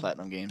played a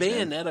Platinum Games.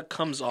 Bayonetta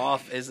comes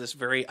off as this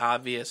very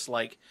obvious,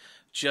 like,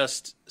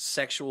 just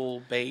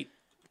sexual bait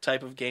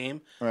type of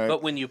game. Right.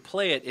 But when you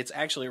play it, it's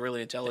actually a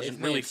really intelligent,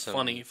 They've really made some-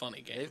 funny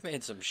game. They've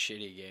made some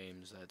shitty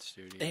games, that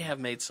studio. They have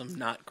made some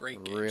not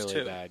great games really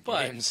too. bad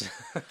but games.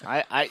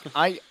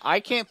 I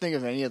can't think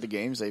of any of the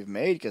games they've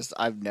made because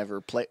I've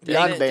never played. Didn't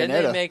Beyond they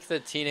Bayonetta. make the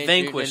Teenage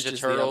Vanquished Mutant is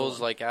Ninja the other Turtles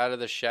one. like Out of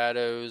the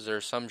Shadows or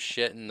some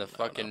shit in the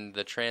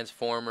the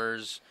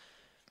Transformers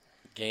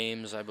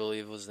games? I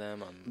believe was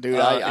them. Dude,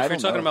 if I you're don't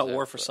talking know. about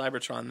War for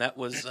Cybertron, that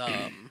was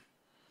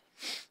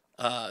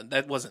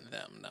that wasn't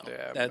them. No,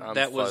 Yeah, I'm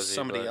that was fuzzy,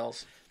 somebody but-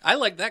 else. I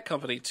like that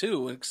company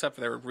too, except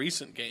for their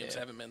recent games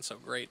haven't been so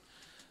great.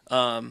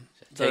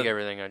 Take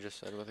everything I just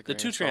said with a The grain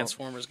two of salt.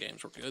 Transformers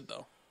games were good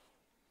though.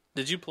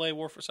 Did you play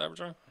War for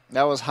Cybertron?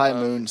 That was High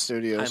Moon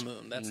Studios. High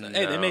Moon. That's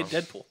Hey, they made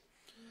Deadpool.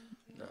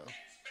 No.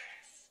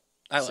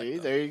 I like See,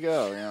 them. there you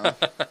go. You know.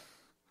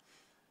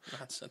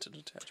 Not sent an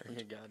attachment.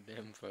 Turn your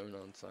goddamn phone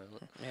on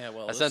silent. Yeah,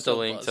 well, I it's sent the still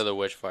link buzz. to the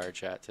Witchfire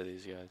chat to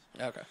these guys.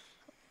 Okay.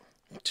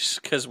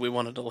 Just because we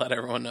wanted to let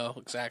everyone know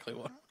exactly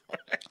what.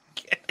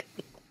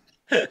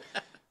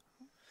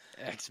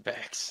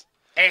 Xbox.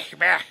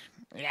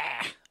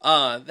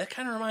 That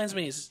kind of reminds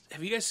me.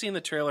 Have you guys seen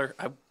the trailer?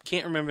 I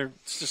can't remember.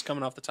 It's just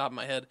coming off the top of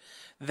my head.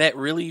 That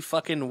really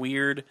fucking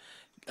weird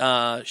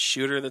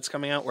shooter that's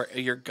coming out where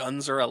your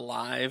guns are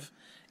alive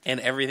and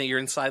everything. You're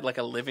inside like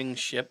a living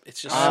ship.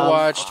 It's just. I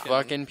watched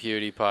fucking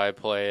PewDiePie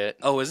play it.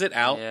 Oh, is it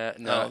out? Yeah,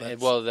 no. Oh,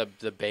 Well,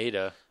 the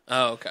beta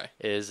oh, okay.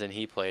 is, and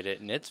he played it,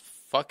 and it's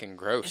fucking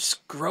gross. It's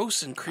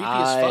gross and creepy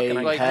as fuck. And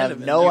I like, kind have of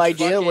no you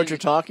idea what fucking- you're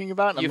talking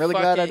about. And I'm You really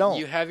glad I fucking- don't.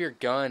 You have your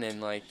gun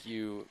and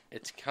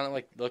it's kind of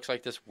like looks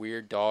like this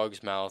weird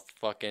dog's mouth,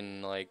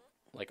 fucking like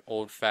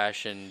old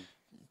fashioned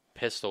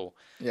pistol,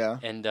 Yeah.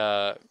 and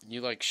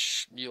you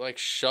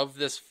shove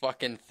this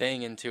fucking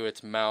thing into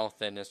its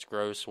mouth in this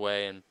gross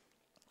way, and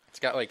it's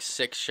got like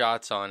 6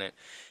 shots on it,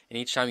 and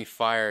each time you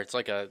fire, it's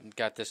like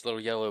got this little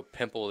yellow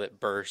pimple that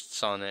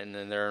bursts on it, and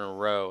then they're in a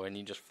row, and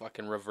you just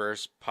fucking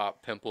reverse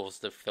pop pimples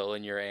to fill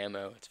in your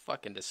ammo. It's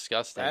fucking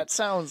disgusting. That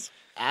sounds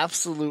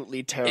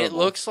absolutely terrible. It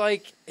looks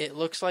like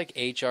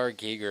H.R.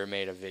 Giger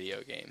made a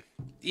video game.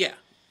 Yeah.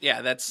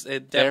 Yeah, that's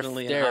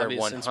definitely an they're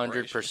obvious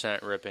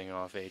 100% ripping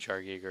off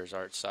H.R. Giger's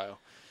art style.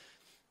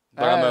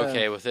 But I'm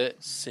okay with it.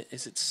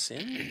 Is it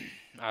Sin?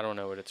 I don't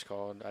know what it's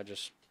called. I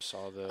just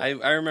saw the. I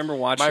remember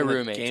watching My the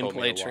roommate told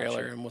me gameplay to watch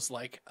trailer it. and was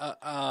like,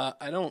 I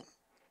don't.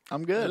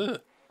 I'm good.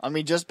 Ugh. I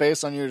mean, just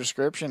based on your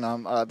description,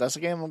 that's a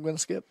game I'm going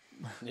to skip.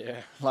 Yeah.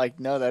 Like,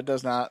 no, that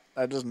does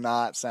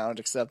not sound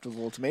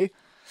acceptable to me.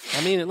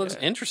 I mean, it looks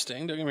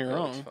interesting. Don't get me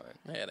wrong. looks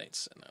fine. Yeah, it ain't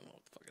Sin. I don't know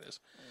what the fuck it is.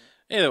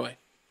 Either way,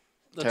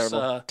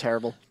 looks,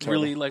 Terrible.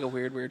 really like a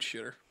weird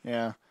shooter.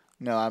 Yeah.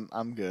 No,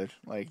 I'm good.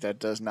 Like, that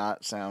does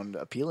not sound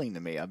appealing to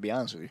me. I'll be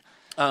honest with you.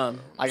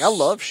 Like, I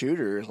love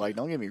shooters. Like,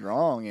 don't get me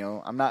wrong. You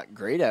know, I'm not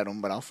great at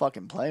them, but I'll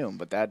fucking play them.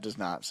 But that does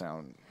not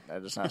sound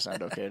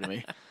okay to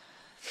me.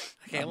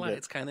 I can't lie. good.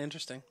 It's kind of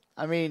interesting.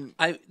 I mean,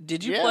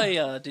 Did you Yeah.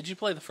 play? Did you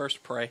play the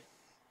first Prey?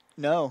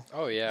 no.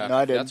 Oh yeah. No,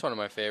 I didn't. That's one of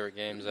my favorite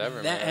games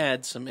ever. That man.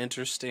 had some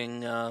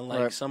interesting,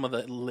 Right. some of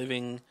the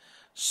living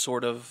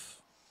sort of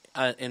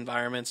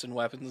environments and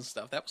weapons and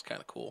stuff. That was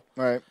kind of cool.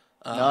 Right.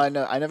 No,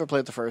 I never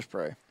played the first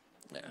Prey.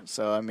 Yeah.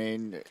 So, I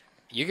mean,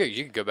 You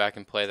could go back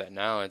and play that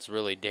now. It's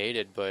really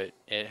dated, but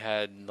it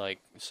had like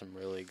some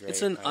really great.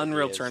 It's an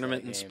Unreal ideas,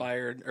 Tournament that game.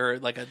 inspired, or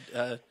like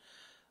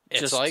It's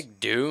just like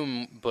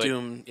Doom, but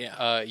Doom.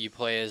 Yeah, you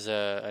play as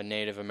a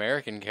Native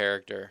American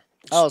character.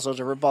 oh, so it's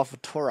a ripoff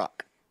of Turok.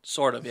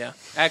 sort of. Yeah,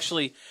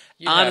 actually,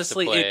 You'd have to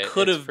honestly, play it it.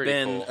 could It's have pretty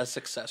been cool. a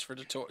successor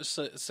to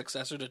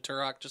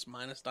Turok, just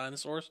minus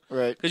dinosaurs,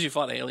 Right. because you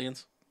fought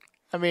aliens.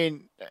 I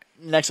mean,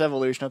 next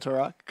evolution of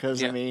Turok.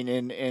 Because, Yeah. I mean,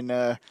 in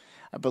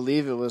I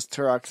believe it was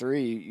Turok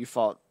 3, you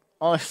fought...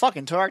 Oh,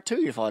 fucking Turok 2,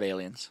 you fought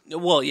aliens.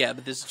 Well, yeah,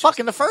 but this is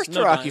Fucking the first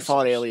no Turok, dinosaurs. you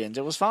fought aliens.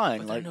 It was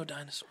fine. But there are Like, no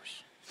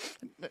dinosaurs.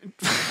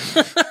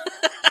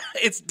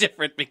 It's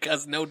different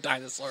because no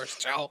dinosaurs,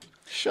 Joe.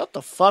 shut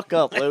the fuck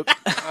up, Luke.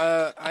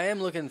 I am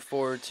looking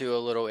forward to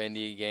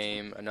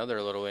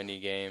another little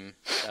indie game,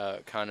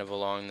 kind of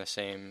along the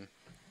same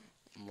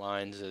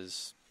lines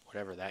as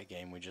whatever that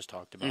game we just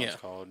talked about is Yeah.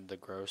 called, the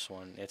gross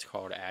one. It's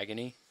called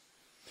Agony.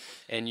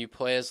 And you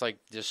play as like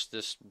just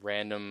this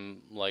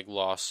random like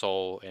lost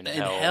soul in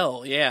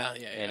hell. Yeah.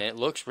 And it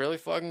looks really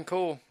fucking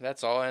cool.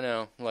 That's all I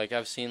know. Like,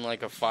 I've seen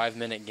like a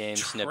 5-minute game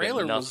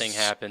Trailer snippet. was Nothing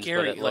happens,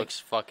 scary, but it like- looks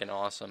fucking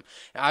awesome.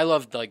 I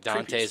loved like Creepy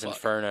Dante's as fuck.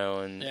 Inferno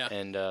and Yeah.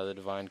 the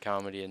Divine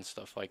Comedy and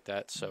stuff like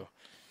that. So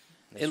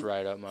it's It-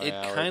 right up my It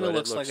alley. kind of but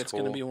looks like it's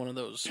going to cool. be one of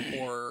those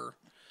horror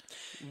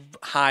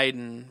hide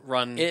and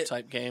run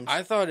type games.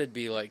 I thought it'd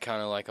be like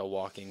kind of like a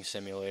walking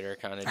simulator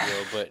kind of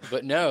deal,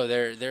 but no,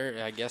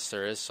 there I guess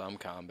there is some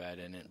combat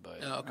in it, but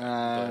Oh,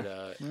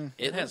 okay.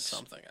 it has looks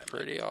something, I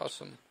pretty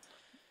awesome.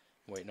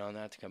 Waiting on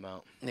that to come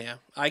out. Yeah,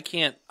 I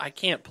can't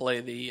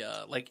play the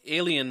like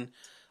Alien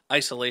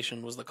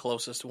Isolation was the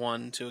closest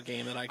one to a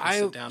game that I can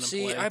sit down and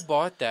play. I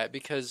bought that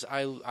because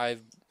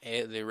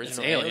the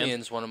original Alien.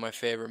 Alien's one of my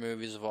favorite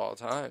movies of all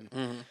time.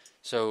 Mhm.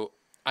 So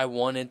I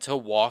wanted to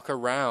walk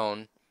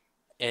around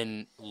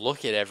and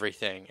look at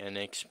everything and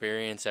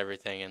experience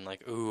everything and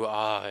like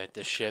at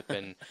the ship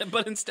and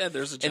But instead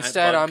there's a giant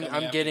instead bug I'm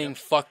coming after getting you.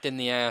 fucked in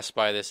the ass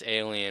by this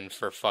alien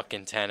for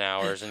fucking 10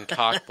 hours and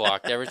cock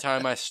blocked. Every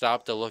time I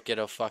stop to look at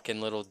a fucking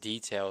little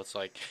detail, it's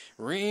like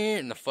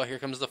and here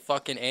comes the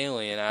fucking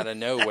alien out of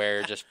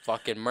nowhere, just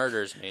fucking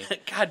murders me.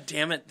 God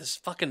damn it, this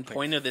fucking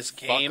point of this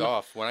game. Fuck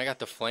off. When I got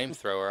the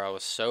flamethrower, I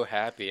was so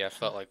happy. I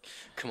felt like,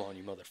 come on,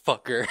 you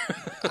motherfucker.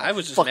 I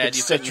was just Fucking mad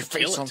you set couldn't your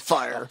kill face it. on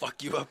fire. I'll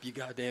fuck you up, you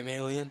goddamn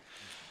alien.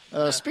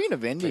 Speaking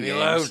of indie Leave me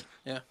games,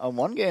 alone. Yeah.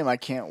 one game I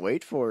can't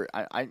wait for.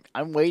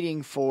 I'm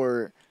waiting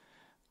for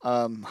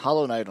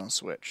Hollow Knight on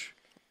Switch.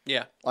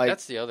 Yeah. Like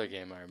That's the other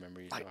game I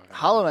remember you talking about.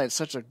 Hollow Knight's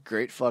such a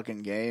great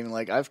fucking game.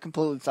 Like I've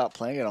completely stopped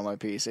playing it on my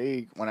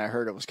PC when I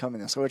heard it was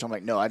coming to Switch. I'm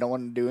like, no, I don't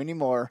want to do any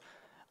more.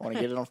 I want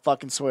to get it on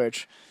fucking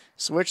Switch.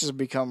 Switch has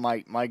become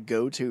my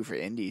go-to for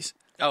indies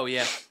Oh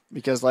yeah.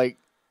 because like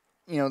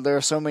there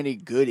are so many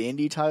good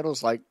indie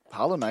titles like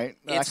Hollow Knight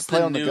that I can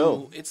play on the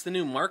go. It's the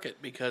new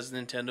market because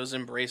Nintendo's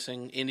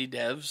embracing indie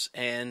devs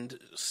and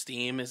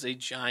Steam is a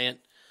giant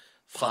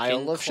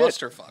fucking Pile of shit.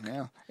 clusterfuck.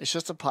 Yeah, it's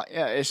just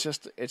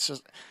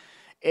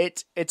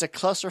it's a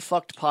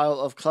clusterfucked pile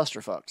of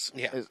clusterfucks.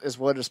 Yeah. is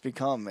what it's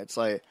become. It's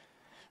like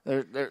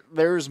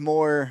there's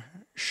more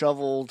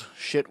shoveled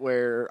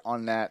shitware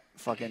on that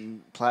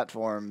fucking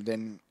platform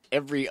than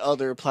every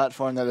other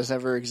platform that has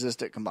ever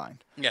existed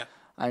combined. Yeah.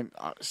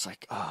 It's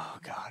like, oh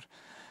god,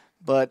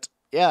 but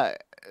yeah,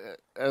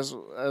 as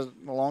the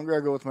longer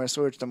I go with my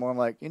Switch, the more I'm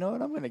like, you know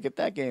what, I'm going to get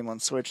that game on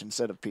Switch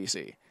instead of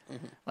PC.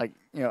 Mm-hmm. Like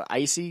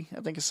Icy,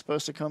 I think is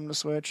supposed to come to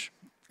Switch,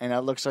 and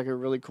that looks like a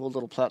really cool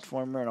little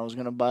platformer. And I was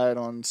going to buy it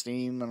on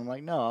Steam, and I'm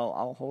like, no,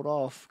 I'll hold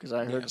off because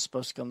I heard it's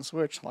supposed to come to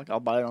Switch. Like I'll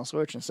buy it on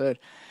Switch instead.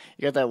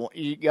 You got that one,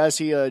 you guys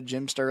see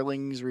Jim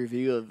Sterling's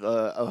review of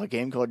a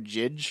game called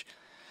Jidge?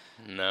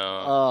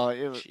 No. Oh,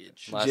 it was.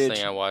 Last Jidge.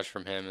 thing I watched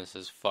from him is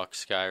his fuck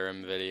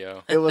Skyrim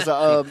video. It was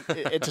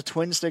it's a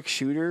twin stick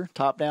shooter,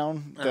 top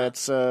down.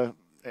 That's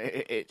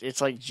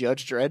it's like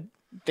Judge Dredd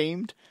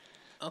themed,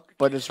 Okay.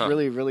 but it's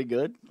really really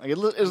good. Like it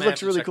have looks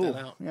to really check cool.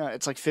 that out. Yeah,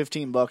 it's like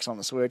 $15 on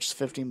the Switch,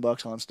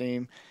 $15 on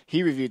Steam.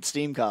 He reviewed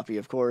Steam copy,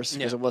 of course,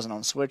 because Yeah. it wasn't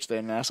on Switch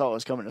then. And I saw it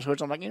was coming to Switch.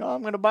 I'm like,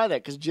 I'm going to buy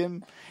that because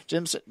Jim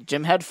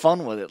had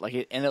fun with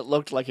it. and it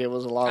looked like it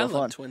was a lot I of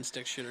love fun. twin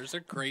stick shooters.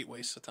 They're great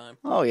waste of time.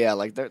 Oh yeah,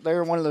 like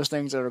they're one of those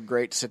things that are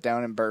great to sit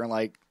down and burn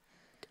like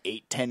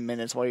 8-10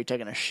 minutes while you're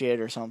taking a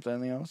shit or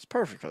something. It's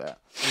perfect for that.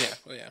 Yeah,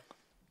 well, yeah.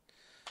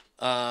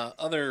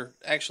 Other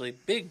actually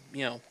big,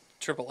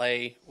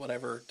 AAA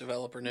whatever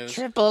developer news.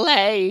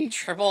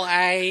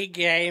 AAA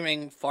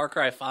gaming, Far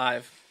Cry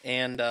 5,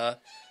 and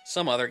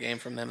some other game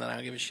from them that I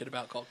don't give a shit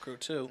about called Crew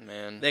 2.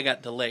 Man. They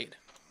got delayed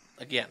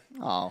again.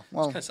 Oh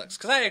well. Kind of sucks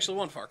because I actually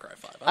won Far Cry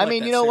 5. I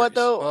mean, you know what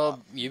though?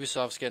 Well,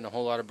 Ubisoft's getting a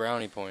whole lot of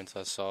brownie points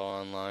I saw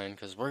online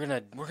because we're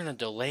gonna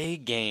delay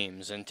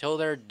games until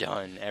they're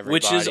done. Everybody,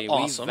 Which is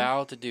awesome. We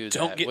vow to do that.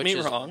 Don't get me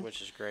wrong.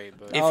 Which is great,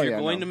 but If you're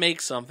going no. to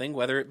make something,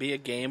 whether it be a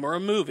game or a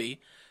movie,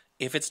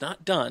 if it's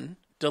not done,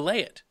 delay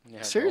it.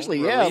 yeah, Seriously,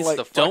 don't yeah, release like-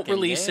 the Don't fucking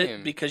release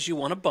game. it because you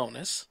want a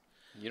bonus.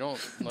 You don't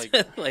like.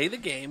 Delay the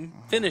game,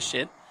 finish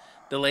it,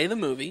 delay the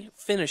movie,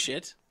 finish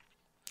it.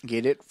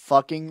 Get it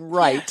fucking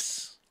right.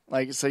 Yes.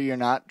 Like, so you're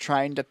not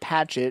trying to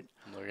patch it.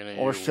 Looking at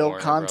Or you, fill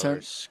Warner content.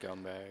 Brothers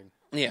scumbag.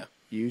 Yeah.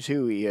 You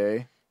too,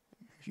 EA.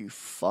 You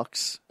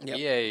fucks. Yep.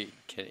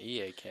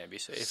 EA can't be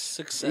safe.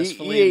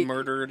 Successfully EA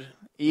murdered.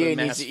 EA the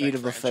needs Mass to eat a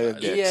Effect buffet of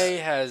franchise. dicks. EA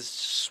has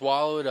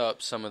swallowed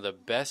up some of the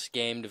best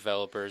game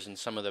developers and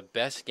some of the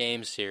best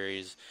game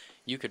series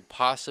you could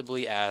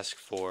possibly ask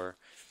for,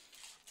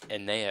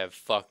 and they have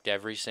fucked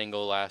every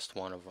single last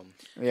one of them.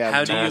 Yeah,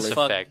 How do you Mass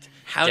fuck? Effect,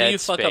 How do Dead you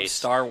fuck up Space.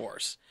 Star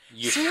Wars?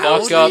 You See,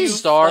 fuck how up do you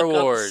Star fuck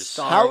up Wars.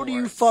 Star How do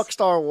you Wars? fuck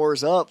Star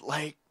Wars up?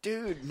 Like,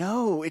 dude,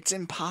 no, it's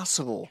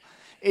impossible.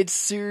 It's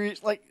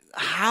serious. Like,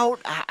 how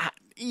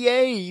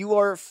EA, you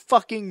are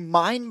fucking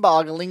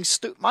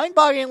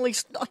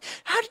mind-bogglingly.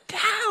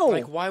 How?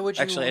 Like, why would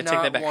you Actually, I take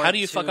not that back. want How do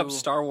you fuck up to-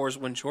 Star Wars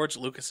when George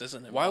Lucas isn't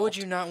involved? Why would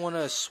you not want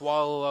to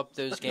swallow up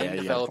those game you got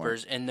a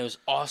developers and those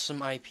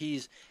awesome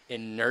IPs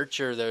and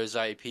nurture those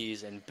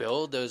IPs and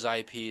build those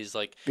IPs?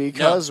 Like,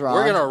 Because, no, Ron-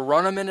 we're gonna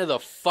run them into the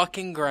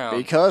fucking ground.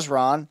 Because,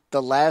 Ron,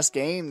 the last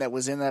game that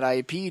was in that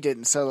IP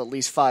didn't sell at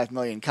least 5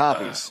 million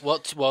copies. Well,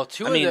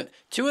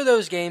 two of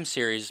those game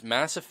series,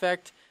 Mass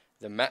Effect,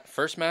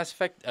 first Mass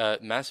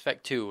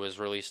Effect 2 was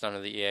released under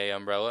the EA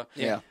umbrella.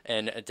 Yeah.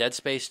 And Dead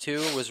Space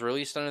 2 was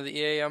released under the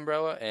EA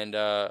umbrella, and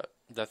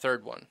the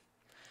third one.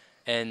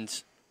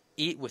 And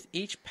with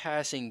each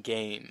passing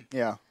game,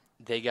 Yeah.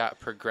 they got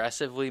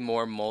progressively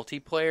more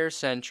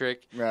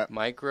multiplayer-centric, Right.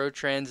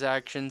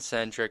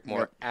 microtransaction-centric, more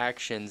Yep.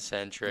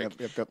 action-centric.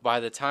 Yep. By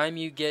the time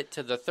you get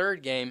to the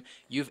third game,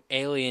 you've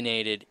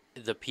alienated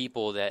the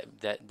people that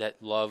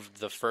loved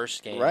the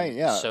first game, Right,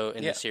 yeah. So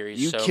in Yeah. the series,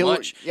 You so kill-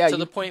 much yeah, to you-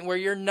 the point where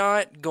you're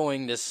not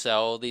going to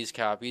sell these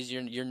copies.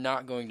 You're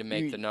not going to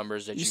make You- the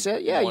numbers that you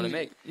You want to you,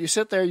 make. you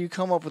sit there, you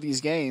come up with these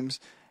games,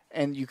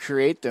 and you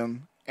create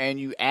them, and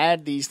you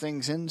add these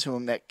things into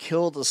them that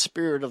kill the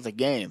spirit of the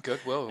game.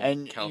 Goodwill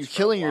And counts you're for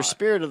killing a your lot.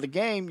 spirit of the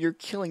game. You're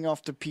killing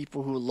off the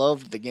people who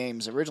loved the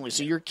games originally.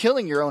 So you're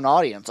killing your own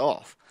audience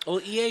off.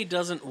 Well, EA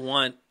doesn't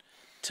want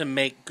to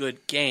make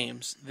good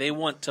games. They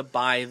want to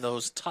buy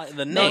those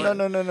the name.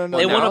 No.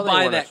 They want to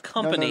buy that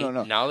company.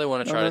 No. Now they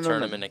want to try No, to turn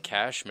no. them into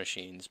cash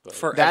machines, but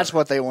For- That's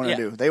what they want to Yeah.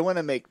 do. They want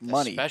to make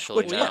money. Especially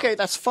Which, now. okay,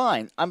 that's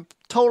fine. I'm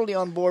totally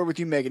on board with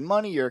you making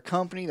money. You're a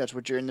company. That's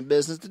what you're in the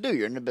business to do.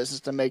 You're in the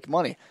business to make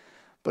money.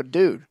 But,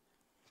 dude,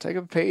 take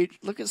a page.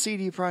 Look at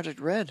CD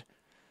Projekt Red.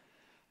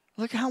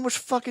 Look how much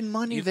fucking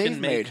money You they've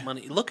can make made.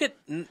 money. Look at.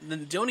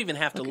 Don't even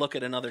have to look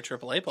at another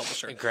AAA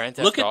publisher. Grand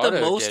Theft Look at the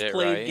Auto most did it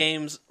played right.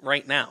 games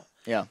right now.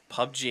 Yeah.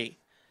 PUBG.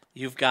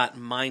 You've got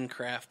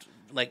Minecraft.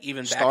 Like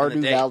even back in Stardew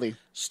the day, Valley.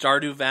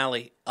 Stardew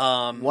Valley.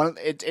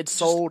 It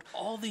sold.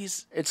 All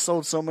these. It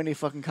sold so many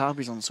fucking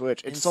copies on Switch.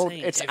 It's Insane. sold.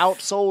 It's If-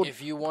 outsold.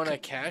 If you want a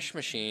cash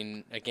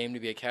machine, a game to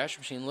be a cash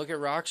machine, look at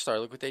Rockstar.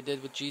 Look what they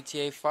did with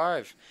GTA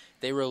 5.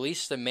 They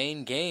released the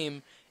main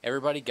game.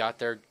 Everybody got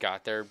their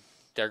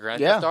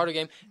Grand Theft Auto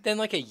game. Then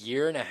like a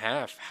year and a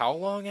half. How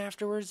long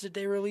afterwards did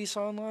they release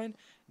online?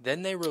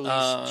 Then they released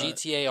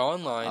GTA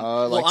Online.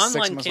 like 6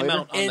 online months came later?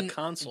 out on and the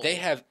console. they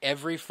have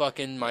every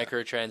fucking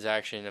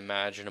microtransaction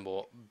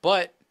imaginable.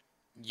 But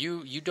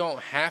you don't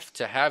have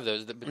to have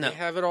those. But No. they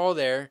have it all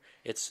there.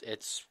 It's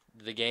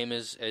the game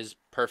is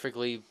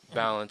perfectly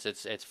balanced.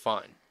 It's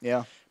fun.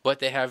 Yeah. But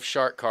they have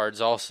shark cards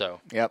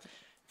also. Yep.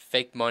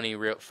 Fake money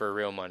for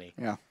real money.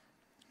 Yeah.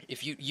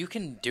 If you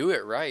can do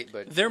it right,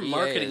 but Their EA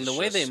marketing, is the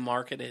way they just-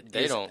 market it,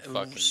 they is don't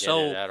fucking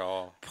so get it at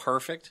all.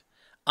 perfect.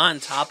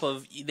 On top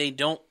of, they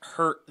don't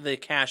hurt the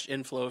cash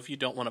inflow if you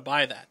don't want to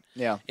buy that.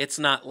 Yeah. It's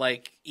not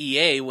like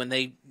EA when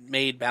they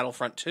made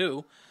Battlefront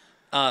 2.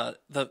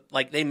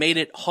 They made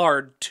it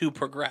hard to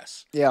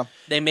progress. Yeah.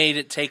 They made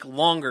it take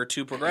longer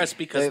to progress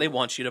because they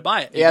want you to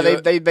buy it. Yeah.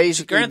 do They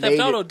basically Grand Theft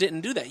made Auto it.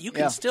 didn't do that. You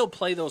can Yeah. still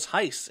play those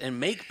heists and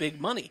make big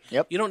money.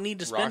 Yep. You don't need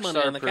to spend money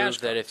on the Rockstar cash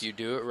proved that cards. if you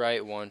do it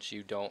right once,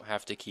 you don't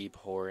have to keep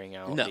whoring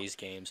out No. these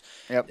games.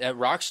 Yep.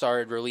 Rockstar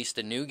had released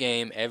a new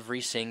game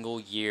every single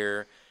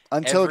year.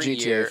 Until every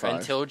GTA year 5.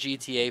 Until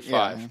GTA Yeah.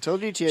 5. Until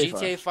GTA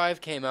 5. GTA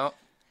 5 came out.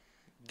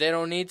 They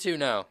don't need to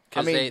now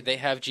because I mean- they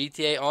have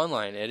GTA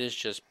Online. It is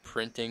just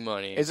printing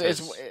money. It's 'cause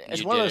it's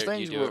you one of did those it-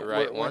 things You do it where-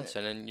 right where- once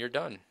and then you're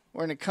done.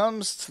 When it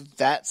comes to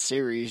that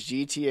series,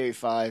 GTA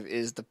 5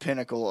 is the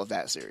pinnacle of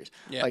that series.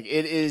 Yeah. Like,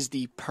 it is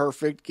the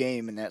perfect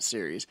game in that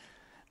series.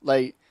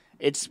 Like,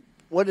 it's,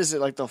 what is it,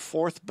 like the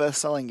 4th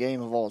best-selling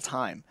game of all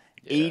time.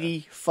 Yeah.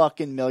 80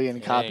 fucking million It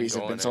ain't copies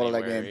have going been sold of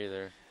that anywhere game.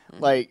 Either.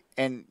 Like,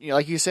 and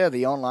like you said,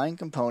 the online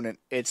component,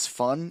 it's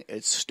fun,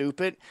 it's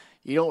stupid.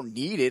 You don't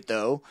need it,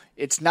 though.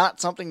 It's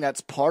not something that's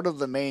part of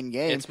the main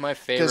game. It's my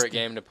 'cause favorite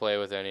game to play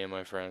with any of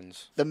my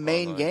friends. The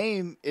main online.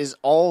 game is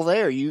all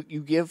there. You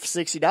give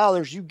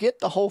 $60, you get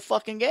the whole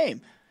fucking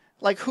game.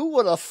 Like, who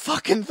would have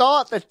fucking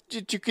thought that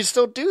you could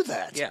still do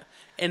that? Yeah,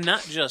 and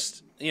not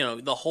just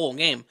the whole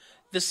game.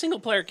 The single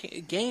player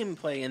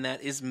gameplay in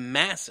that is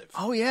massive.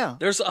 Oh, yeah.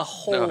 There's a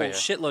whole Oh, yeah.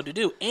 shitload to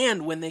do.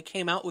 And when they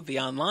came out with the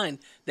online,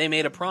 they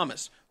made a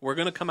promise. We're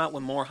going to come out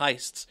with more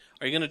heists.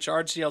 Are you going to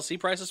charge DLC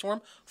prices for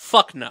them?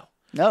 Fuck no.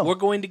 No. We're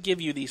going to give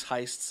you these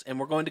heists, and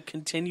we're going to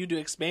continue to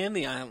expand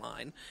the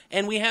online.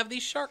 And we have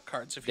these shark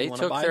cards if you They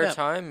want to took buy their them.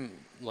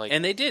 time, like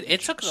And they did.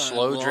 It took a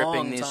slow long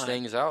dripping these time.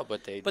 things out,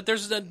 but But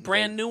there's a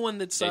brand new one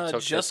that's they took the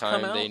just time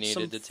come out. they needed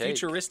Some to take.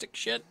 futuristic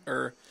shit,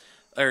 or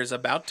is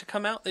about to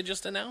come out. They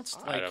just announced.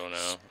 I don't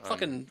know.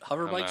 Fucking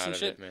hover I'm bikes out and of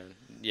shit. it, man.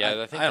 Yeah,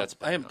 I think that's.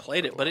 I haven't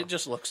played it, but it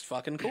just looks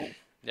fucking cool.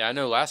 Yeah, I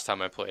know. Last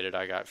time I played it,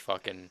 I got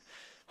fucking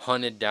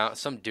hunted down.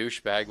 Some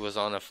douchebag was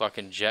on a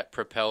fucking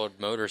jet-propelled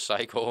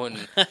motorcycle,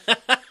 and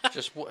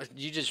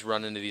you just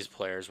run into these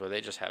players where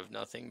they just have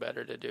nothing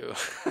better to do.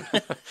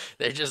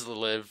 They just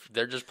live.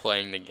 They're just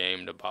playing the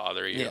game to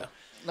bother you.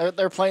 Yeah.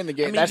 They're playing the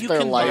game. I mean, That's you their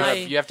can life. buy-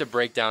 You have to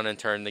break down and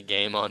turn the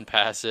game on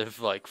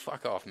passive. Like,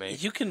 fuck off,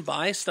 mate. You can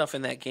buy stuff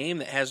in that game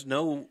that has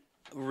no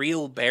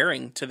real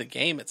bearing to the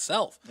game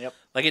itself. Yep.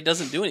 Like it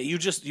doesn't do it.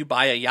 You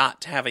buy a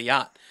yacht to have a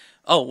yacht.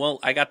 Oh, well,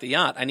 I got the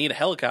yacht. I need a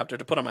helicopter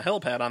to put on my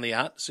helipad on the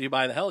yacht, so you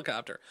buy the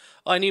helicopter.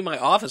 Oh, I need my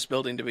office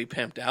building to be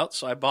pimped out,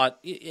 so I bought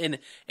and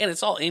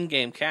it's all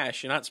in-game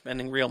cash. You're not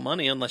spending real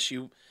money unless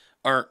you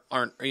aren't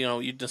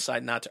you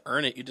decide not to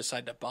earn it, you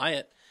decide to buy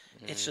it.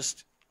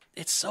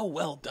 It's so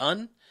well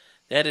done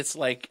that it's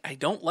like, I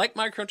don't like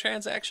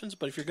microtransactions,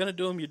 but if you're going to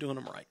do them, you're doing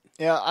them right.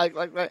 Yeah, I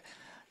like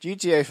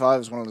GTA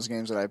 5 is one of those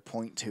games that I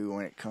point to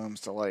when it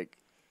comes to, like,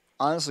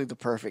 honestly, the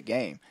perfect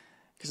game.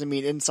 Because, I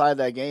mean, inside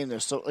that game,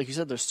 like you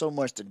said, there's so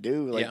much to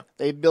do. Like, Yeah.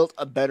 they built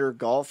a better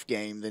golf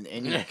game than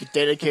any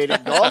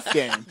dedicated golf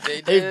game.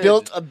 They They've did.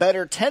 built a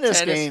better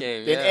tennis game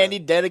game, than yeah. any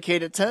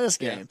dedicated tennis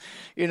game.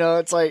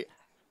 It's like,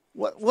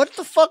 what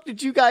the fuck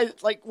did you guys,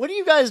 like, what are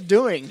you guys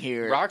doing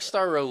here?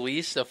 Rockstar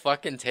released a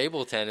fucking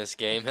table tennis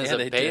game as Yeah, a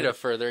they beta did.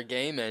 for their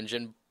game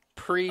engine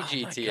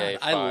Pre-GTA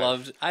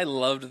 5. I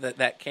loved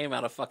that came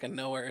out of fucking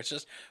nowhere. It's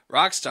just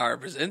Rockstar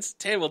presents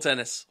table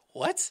tennis.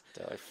 What?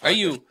 Are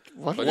you...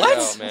 What? Put it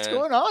out, man. What's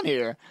going on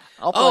here?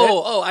 I'll play it.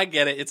 Oh, I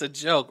get it. It's a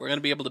joke. We're going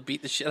to be able to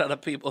beat the shit out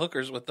of people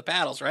hookers with the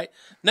paddles, right?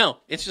 No,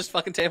 it's just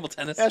fucking table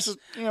tennis. That's just,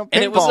 and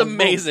it was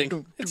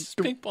amazing. It's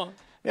ping pong.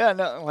 Yeah,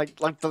 no, like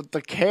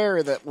the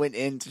care that went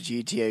into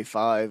GTA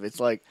 5.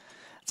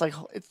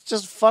 It's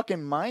just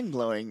fucking mind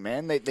blowing,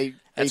 man. They built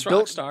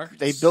Rockstar.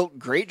 They built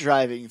great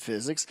driving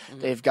physics.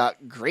 Mm-hmm. They've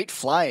got great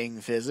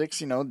flying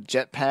physics. You know,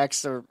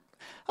 jetpacks are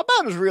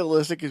about as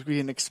realistic as we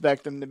can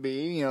expect them to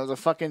be. You know, the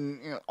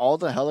fucking all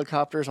the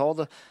helicopters, all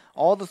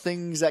the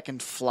things that can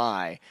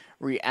fly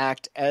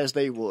react as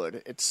they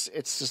would. It's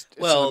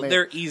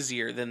they're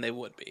easier than they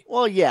would be.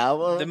 Well,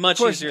 yeah, they're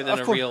much easier than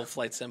a real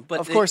flight sim.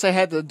 But of course, they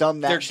had to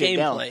dumb that shit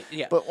down.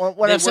 Yeah, but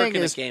what I'm saying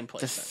is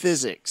the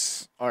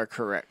physics are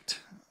correct.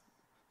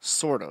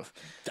 Sort of.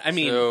 I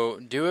mean, so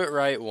do it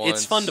right once.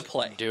 It's fun to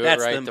play. Do it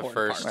right the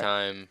first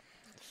time.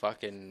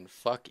 Fucking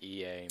fuck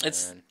EA,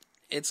 man.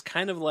 It's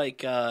kind of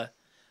like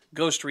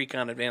Ghost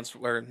Recon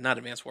not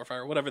Advanced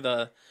Warfare, whatever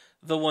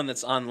the one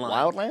that's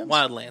online.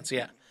 Wildlands,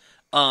 yeah.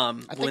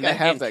 I think I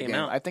have that game.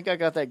 I think I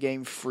got that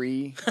game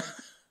free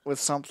with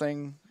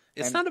something.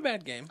 It's not a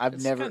bad game.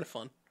 It's kind of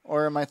fun.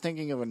 Or am I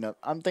thinking of another?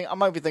 I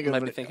might be thinking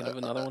of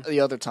another one. The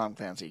other Tom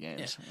Clancy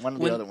games. Yeah. One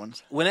of the other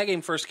ones. When that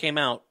game first came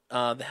out,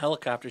 the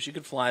helicopters, you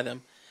could fly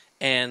them,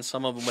 and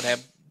some of them would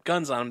have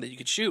guns on them that you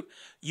could shoot.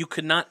 You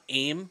could not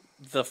aim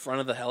the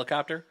front of the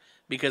helicopter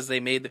because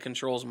they made the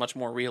controls much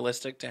more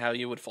realistic to how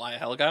you would fly a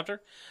helicopter.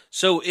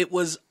 So it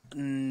was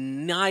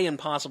nigh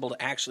impossible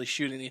to actually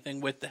shoot anything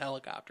with the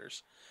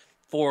helicopters.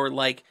 For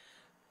 4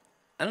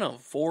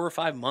 or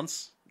 5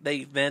 months.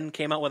 They then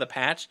came out with a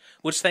patch,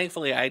 which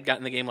thankfully I had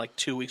gotten the game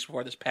 2 weeks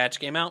before this patch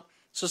came out.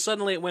 So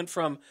suddenly it went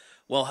from,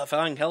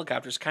 flying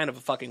helicopters is kind of a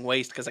fucking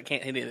waste because I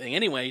can't hit anything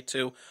anyway,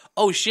 to,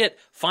 oh shit,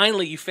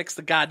 finally you fixed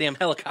the goddamn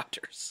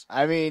helicopters.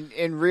 I mean,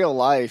 in real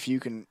life,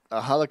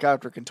 a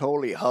helicopter can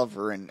totally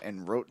hover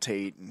and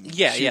rotate and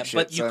shoot shit,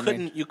 but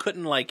you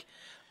couldn't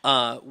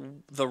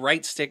the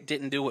right stick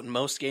didn't do what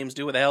most games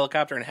do with a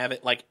helicopter and have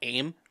it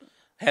aim.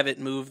 Have it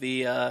move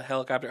the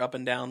helicopter up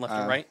and down, left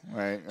and right.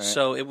 Right.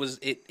 So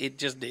it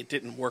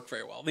didn't work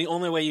very well. The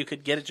only way you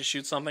could get it to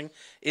shoot something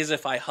is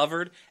if I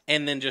hovered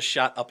and then just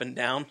shot up and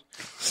down.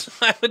 So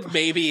I would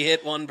maybe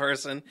hit one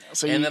person,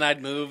 then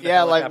I'd move.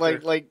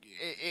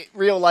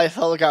 Real life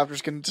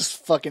helicopters can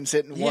just fucking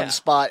sit in one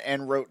spot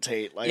and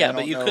rotate. But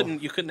you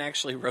couldn't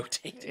actually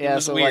rotate. It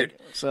was weird.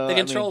 The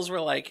controls were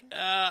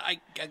I'm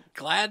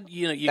glad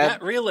you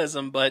got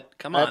realism, but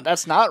come on,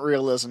 that's not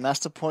realism.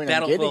 That's the point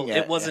I'm getting at.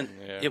 It wasn't.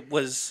 Yeah. It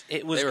was.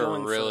 They were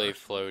going really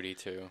floaty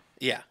too.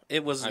 Yeah,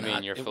 it was.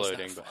 You're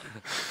floating,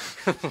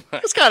 but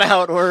that's kind of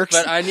how it works.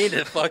 But I need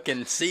to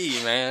fucking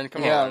see, man.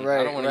 Come on,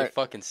 I don't want to get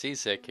fucking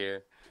seasick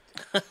here.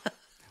 All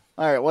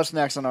right, what's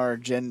next on our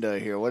agenda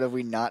here? What have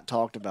we not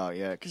talked about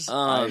yet? Because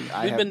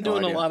we've been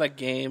doing a lot of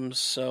games,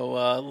 so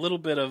a little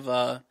bit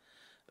of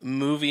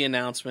movie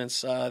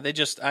announcements. They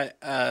just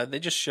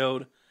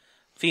showed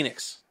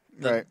Phoenix.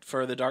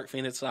 For the Dark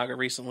Phoenix saga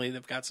recently.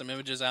 They've got some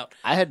images out.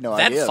 I had no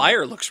idea. That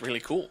fire looks really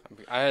cool.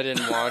 I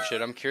didn't watch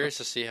it. I'm curious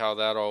to see how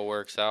that all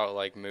works out,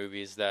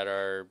 movies that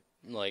are,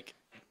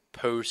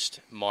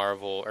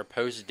 post-Marvel or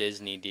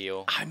post-Disney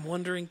deal. I'm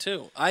wondering,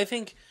 too. I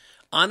think,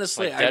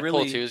 honestly,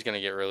 Deadpool 2 is going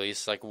to get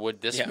released.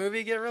 Would this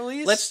movie get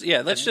released?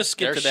 Let's just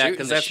skip to that,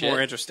 because that's more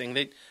interesting.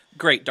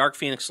 Great, Dark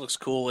Phoenix looks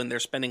cool, and they're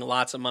spending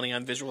lots of money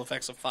on visual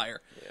effects of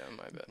fire. Yeah,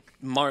 my bad.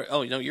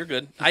 Oh, no, you're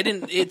good. I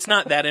didn't. It's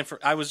not that.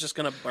 I was just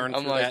going to burn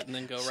through that and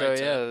then go right to.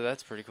 So yeah,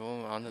 that's pretty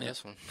cool. On to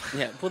this one.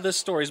 Yeah, well, this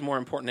story's more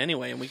important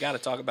anyway, and we got to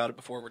talk about it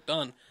before we're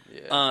done.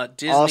 Yeah.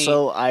 Disney.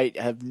 Also, I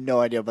have no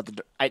idea about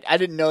I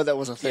didn't know that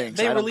was a thing.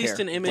 They so released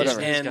an image,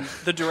 and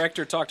the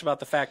director talked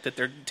about the fact that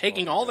they're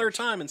taking all their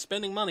time and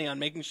spending money on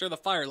making sure the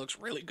fire looks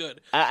really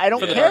good. I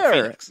don't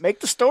care. Make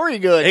the story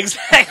good.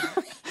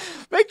 Exactly.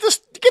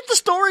 Get the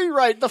story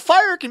right. The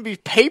fire can be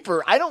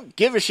paper. I don't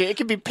give a shit. It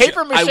can be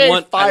paper mache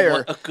fire. I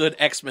want a good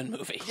X-Men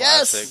movie.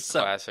 Yes.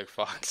 Classic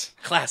Fox.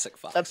 Classic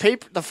Fox.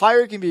 The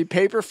fire can be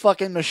paper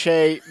fucking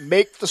mache.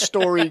 Make the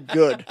story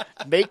good.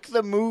 Make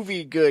the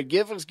movie good.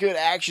 Give us good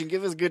action.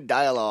 Give us good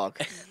dialogue.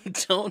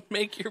 Don't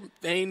make your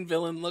main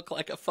villain look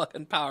like a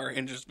fucking Power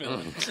Rangers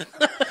villain.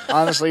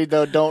 Honestly,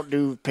 though, don't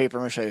do paper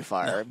mache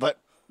fire. But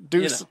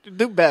do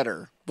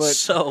better. But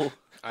so...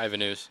 I have a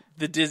news.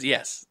 The Disney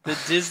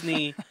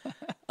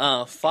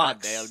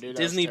Fox, dude,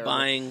 Disney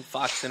buying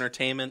Fox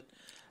Entertainment,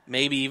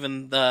 maybe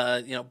even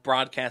the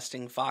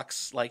broadcasting Fox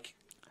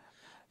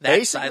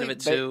side of it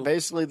too.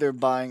 Basically, they're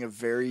buying a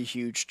very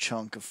huge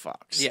chunk of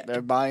Fox. Yeah.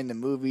 They're buying the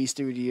movie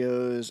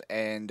studios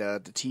and the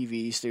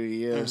TV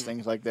studios,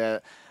 things like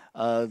that.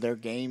 Their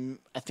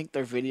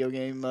video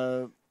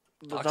game.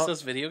 Fox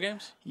does video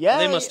games? Yeah,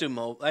 they must do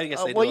mobile. I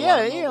guess they do. A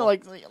lot of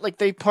mobile. like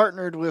they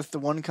partnered with the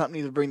one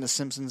company to bring the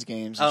Simpsons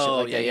games and shit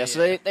like that. Yeah.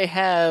 So they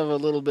have a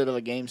little bit of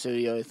a game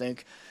studio, I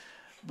think.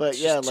 But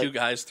it's just two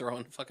guys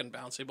throwing fucking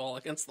bouncy ball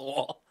against the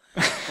wall.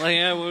 Like,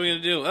 yeah, what are we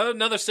gonna do? Oh,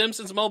 another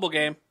Simpsons mobile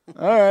game.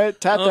 All right,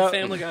 tapped out.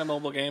 Family Guy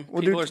mobile game.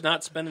 People are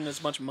not spending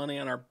as much money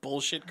on our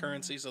bullshit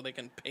currency, so they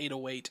can pay to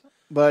wait.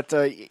 But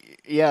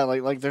yeah,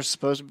 like they're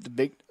supposed to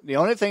be the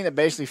only thing that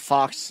basically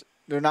Fox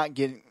they're not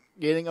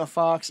getting a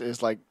Fox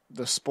is like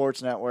the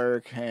sports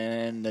network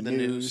and the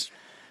news.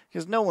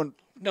 Because no one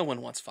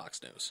wants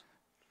Fox News.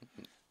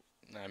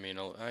 I mean,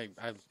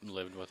 I've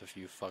lived with a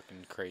few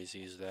fucking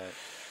crazies that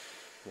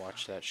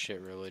watch that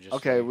shit religiously.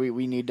 Okay,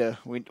 we need to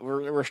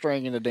we're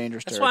straying into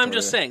dangerous territory. That's why I'm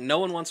just saying no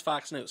one wants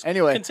Fox News.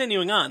 Anyway,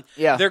 continuing on,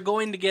 yeah, they're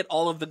going to get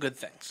all of the good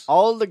things.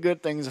 All the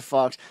good things of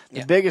Fox.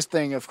 The biggest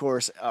thing, of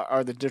course,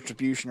 are the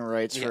distribution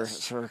rights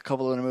for a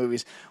couple of the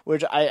movies,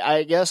 which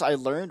I guess I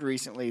learned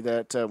recently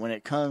that when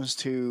it comes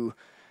to,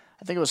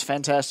 I think it was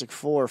Fantastic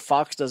Four,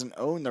 Fox doesn't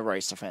own the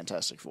rights to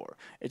Fantastic Four.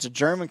 It's a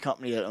German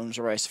company that owns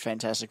the rights to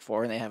Fantastic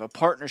Four, and they have a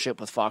partnership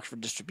with Fox for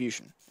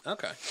distribution.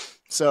 Okay.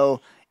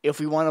 So if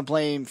we want to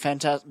blame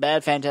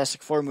bad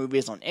Fantastic Four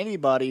movies on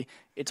anybody,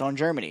 it's on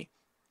Germany.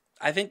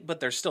 I think,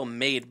 but they're still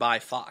made by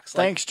Fox.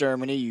 Thanks,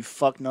 Germany, you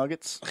fuck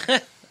nuggets.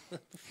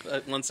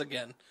 Once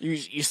again.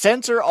 You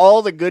censor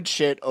all the good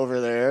shit over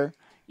there.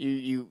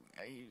 You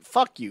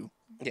fuck you.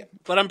 Yeah,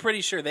 but I'm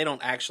pretty sure they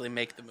don't actually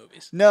make the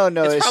movies. No, it's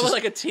probably just,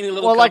 like a teeny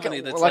little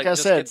company that's like I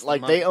said,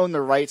 like they own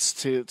the rights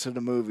to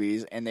the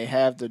movies, and they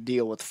have the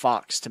deal with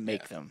Fox to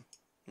make them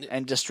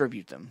and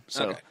distribute them.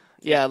 So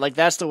yeah, like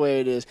that's the way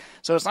it is.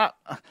 So it's not.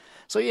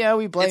 So yeah,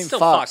 we blame it's still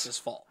Fox. Fox's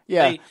fault.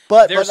 Yeah,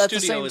 but at studio the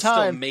same is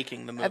time, still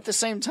making the movie. At the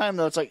same time,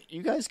 though, it's like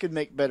you guys could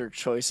make better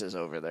choices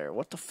over there.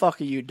 What the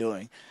fuck are you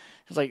doing?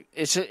 It's like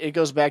it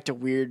goes back to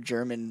weird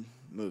German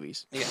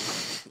movies. Yeah.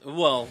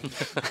 Well,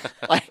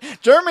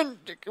 like German,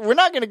 we're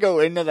not going to go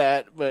into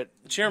that, but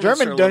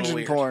German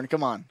dungeon porn.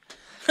 Come on.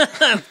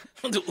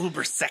 We'll do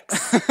Uber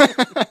sex.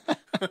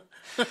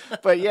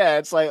 But yeah,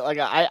 it's like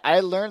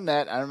I learned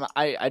that.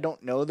 I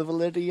don't know the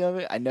validity of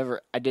it. I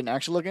didn't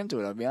actually look into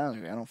it. I'll be honest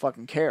with you. I don't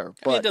fucking care.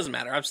 But it doesn't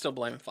matter. I'm still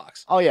blaming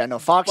Fox. Oh yeah, no.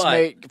 Fox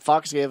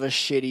gave us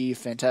shitty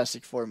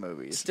Fantastic Four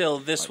movies. Still,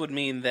 this would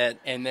mean that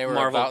and they were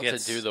Marvel about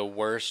gets... to do the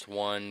worst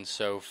one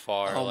so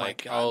far. Oh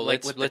like, my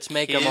god! Let's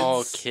make them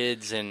all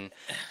kids and.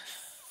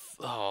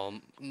 Oh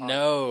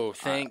no!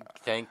 Thank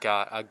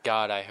God!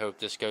 God, I hope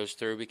this goes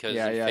through because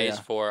in Phase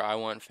 4, I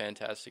want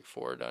Fantastic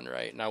Four done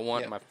right, and I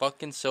want my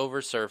fucking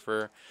Silver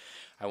Surfer.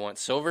 I want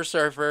Silver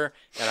Surfer,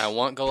 and I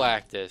want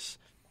Galactus.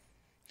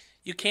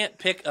 You can't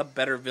pick a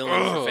better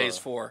villain for Phase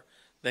 4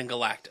 than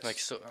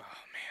Galactus. Oh man,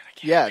 I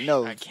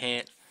can't. I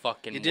can't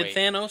fucking. You did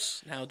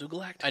Thanos, now do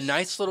Galactus. A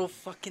nice little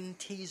fucking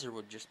teaser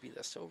would just be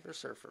the Silver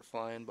Surfer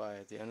flying by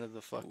at the end of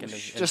the fucking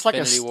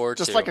Infinity War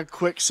 2. Just like a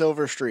quick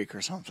silver streak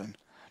or something.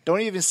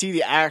 Don't even see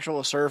the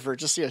actual surfer,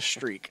 just see a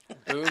streak.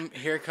 Boom!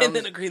 Here comes and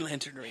then a Green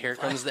Lantern. Here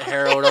comes the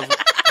Herald of.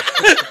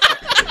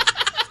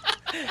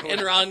 And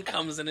Ron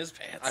comes in his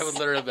pants. I would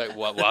literally be like,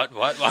 what?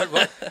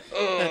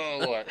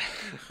 Oh, what?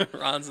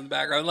 Ron's in the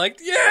background like,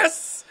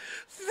 yes!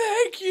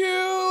 Thank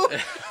you!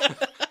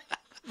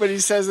 But he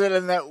says it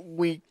in that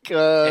weak,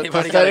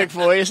 pathetic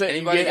voice that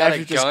you get after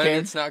you just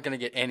came. It's not going to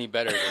get any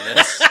better than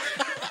this.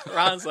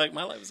 Ron's like,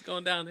 my life is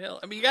going downhill.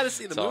 I mean, you got to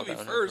see the movie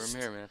first. From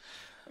here, man.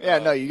 Yeah,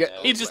 no, you get.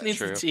 He just needs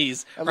the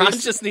tease. Ron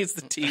just needs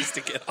the tease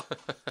to get off.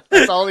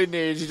 That's all he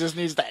needs. He just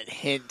needs that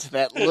hint,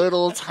 that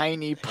little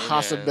tiny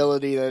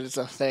possibility that it's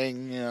a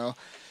thing, you know.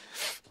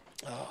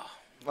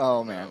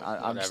 Oh man,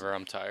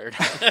 I'm tired.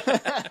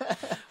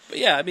 But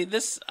yeah, I mean,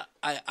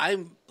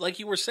 I'm like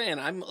you were saying,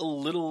 I'm a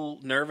little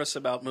nervous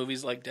about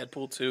movies like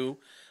Deadpool 2,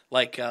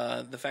 like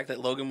the fact that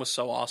Logan was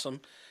so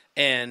awesome,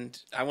 and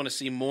I want to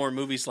see more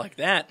movies like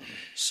that.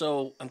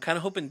 So I'm kind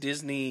of hoping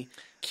Disney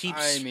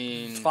keeps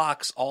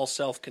Fox all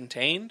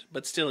self-contained,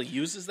 but still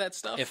uses that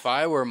stuff. If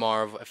I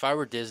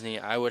were Disney,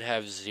 I would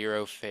have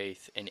zero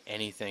faith in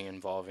anything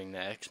involving the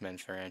X-Men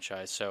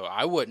franchise. So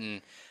I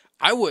wouldn't.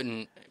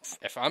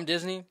 If I'm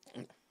Disney,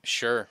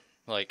 sure.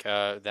 Like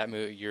that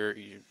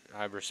movie,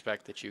 I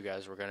respect that you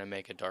guys were going to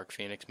make a Dark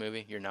Phoenix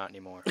movie. You're not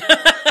anymore.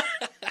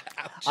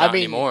 Not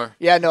anymore.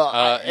 Yeah, no.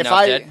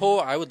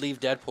 Deadpool, I would leave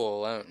Deadpool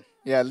alone.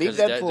 Yeah, leave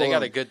Deadpool. They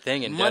got a good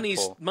thing in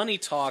Deadpool. Money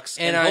talks,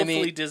 and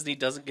hopefully Disney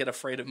doesn't get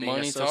afraid of being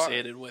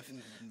associated with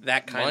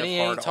that kind of hard Money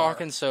ain't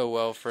talking so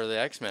well for the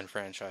X-Men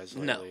franchise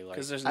lately. No,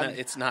 because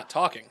it's not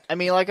talking. I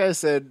mean, like I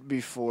said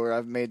before,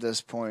 I've made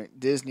this point.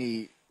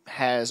 Disney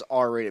has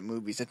R-rated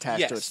movies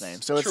attached to its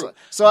name, so true.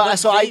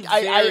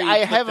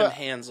 I have a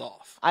hands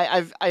off.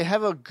 I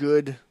have a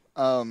good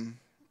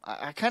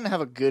I kind of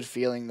have a good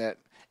feeling that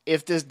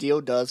if this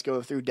deal does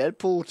go through,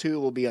 Deadpool 2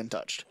 will be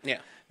untouched. Yeah.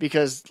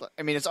 Because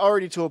I mean, it's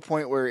already to a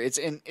point where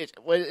isn't it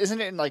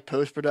in like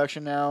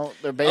post-production now?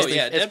 They're basically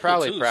it's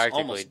probably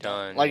practically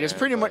done. Like it's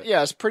pretty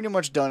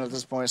much done at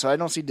this point. So I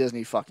don't see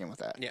Disney fucking with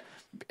that. Yeah.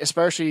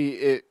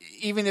 Especially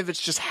even if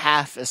it's just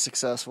half as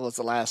successful as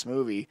the last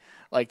movie,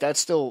 like that's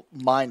still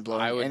mind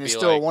blowing, and it's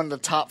still one of the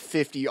top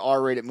 50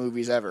 R-rated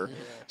movies ever. Yeah.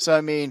 So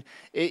I mean,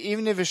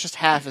 even if it's just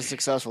half as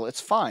successful,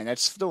 it's fine.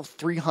 That's still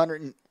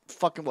 $350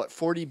 fucking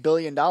 $40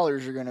 billion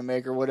you're going to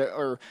make, or whatever,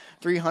 or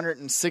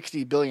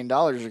 $360 billion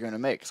you're going to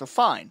make. So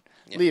fine,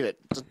 leave it.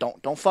 Just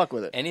don't fuck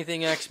with it.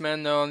 Anything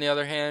X-Men though, on the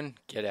other hand,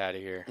 get out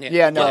of here.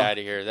 Yeah, no, get out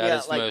of here. That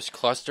is the most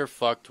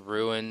clusterfucked,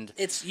 ruined.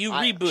 It's you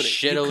reboot it,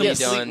 shittily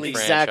done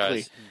franchise.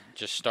 Exactly.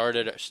 Just start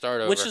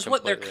over. Which is completely.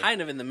 what they're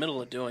kind of in the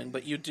middle of doing.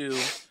 But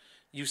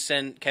you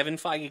send Kevin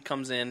Feige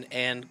comes in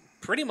and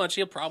pretty much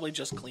he'll probably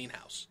just clean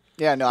house.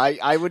 Yeah, no,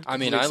 I would. I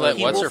mean, I let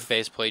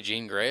what's-her-face play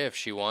Jean Grey if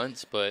she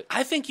wants, but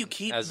I think you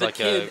keep as the like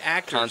kid a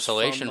actors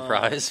consolation from,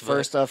 prize.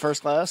 First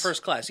class?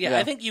 First class, yeah.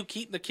 I think you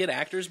keep the kid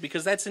actors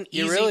because that's an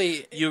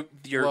easy...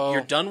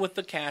 You're done with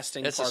the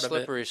casting part of it. It's a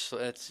slippery...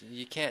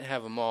 You can't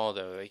have them all,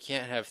 though. You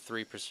can't have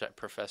 3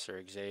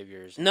 Professor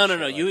Xaviers. No.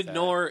 You like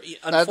ignore...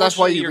 That's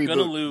why you're going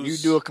to lose...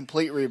 You do a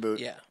complete reboot.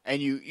 Yeah.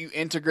 And you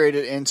integrate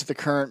it into the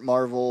current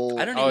Marvel...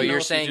 I don't even know you're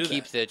if saying you do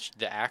keep that.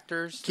 the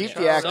actors? Keep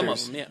the actors. Some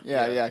of them,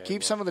 Yeah.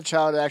 Keep some of the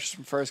child actors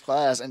from First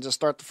Class and just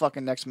start the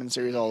fucking X-Men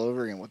series all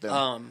over again with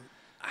them.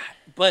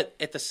 But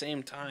at the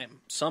same time,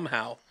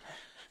 somehow,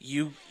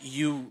 you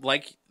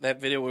like that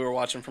video we were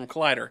watching from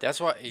Collider. That's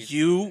why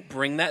you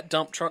bring that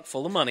dump truck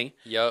full of money.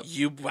 Yep.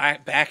 You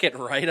back it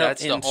right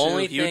That's up into the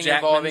only Hugh thing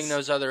Jackman's... involving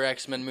those other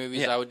X-Men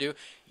movies I would do.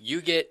 You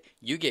get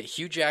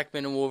Hugh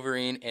Jackman and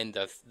Wolverine in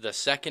the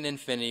second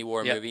Infinity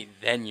War movie,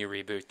 then you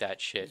reboot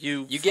that shit.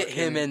 You get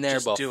him in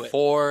there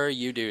before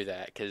you do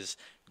that, because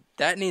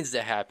that needs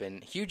to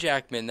happen. Hugh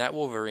Jackman, that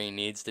Wolverine,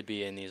 needs to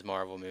be in these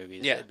Marvel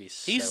movies. Yeah, that'd be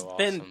so he's awesome.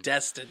 been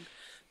destined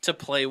to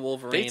play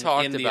Wolverine. They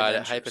talked in the about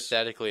Avengers. it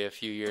hypothetically a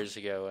few years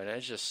ago, and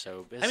it's just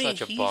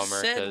such a he bummer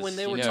said because when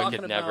they were it talking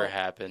could never about-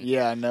 happen.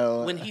 Yeah,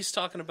 no. When he's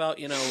talking about,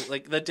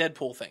 like the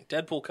Deadpool thing.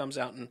 Deadpool comes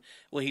out and,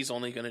 he's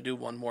only going to do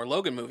one more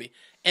Logan movie.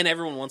 And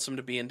everyone wants him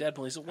to be in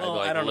Deadpool. He said, well, I'd be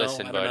like, I don't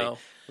listen, know. buddy.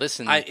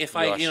 Listen, if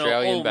I,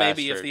 Australian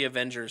maybe if bastard. the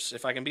Avengers,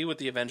 if I can be with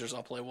the Avengers,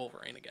 I'll play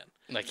Wolverine again.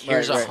 Like,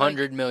 here's Right.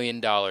 $100 million.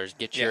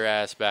 Get your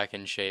ass back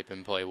in shape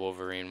and play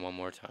Wolverine one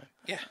more time.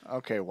 Yeah.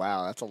 Okay,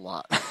 wow, that's a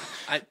lot.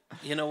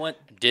 You know what?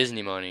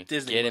 Disney money.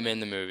 Disney Get money. him in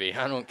the movie.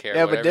 I don't care.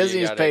 Yeah, but whatever you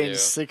Disney's gotta paying do.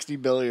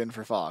 $60 billion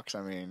for Fox.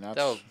 I mean,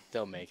 that's...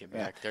 They'll make it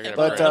back. They're gonna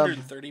But, bring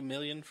it. $130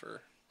 million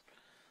for...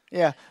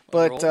 Yeah,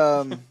 but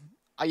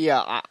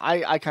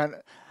I kind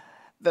of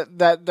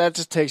that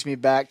just takes me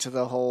back to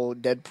the whole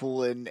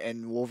Deadpool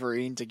and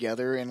Wolverine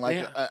together in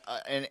like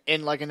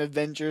in like an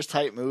Avengers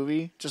type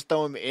movie. Just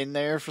throw him in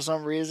there for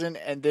some reason,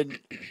 and then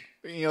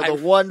the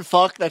one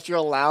fuck that you're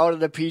allowed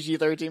in a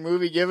PG-13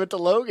 movie, give it to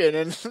Logan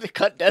and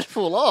cut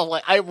Deadpool off.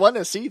 Like, I want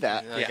to see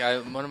that.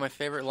 One of my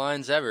favorite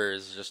lines ever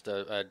is just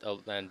a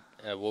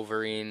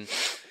Wolverine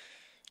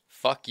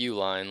fuck you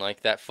line,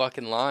 like that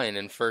fucking line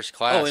in First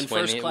Class,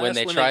 when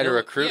they try to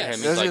recruit him.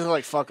 He's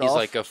like, fuck he's off.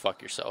 like, go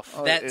fuck yourself.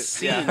 That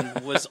scene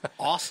was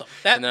awesome.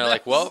 And they're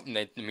like, well, and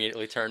they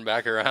immediately turn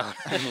back around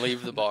and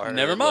leave the bar.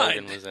 Never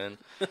mind. Logan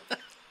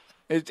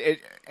was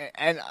in.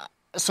 And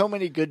so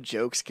many good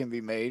jokes can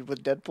be made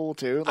with Deadpool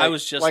too. Like, I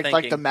was just like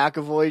thinking, the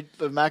McAvoy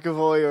or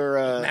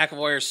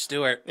McAvoy or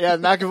Stewart. Yeah,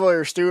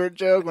 McAvoy or Stewart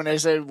joke when they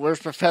said, "Where's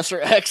Professor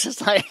X?"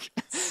 It's like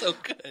so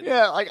good.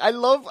 Yeah, like I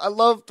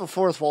love the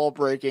fourth wall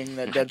breaking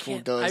that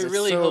Deadpool does. It's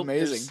so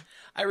amazing.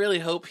 I really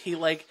hope he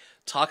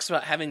talks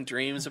about having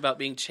dreams about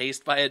being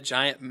chased by a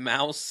giant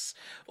mouse,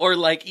 or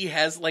like he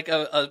has like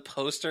a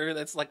poster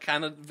that's like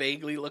kind of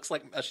vaguely looks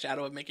like a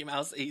shadow of Mickey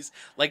Mouse that he's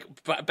like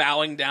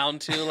bowing down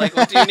to, like,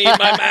 what do you need,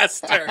 my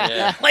master?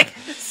 Yeah. Like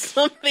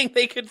something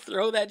they could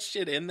throw that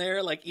shit in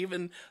there, like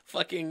even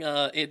fucking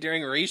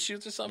during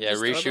reshoots or something. Yeah,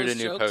 just throw reshoot a those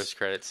new jokes.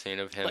 post-credit scene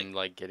of him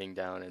like getting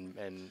down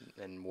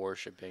and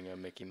worshiping a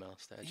Mickey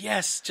Mouse statue.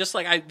 Yes, just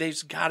like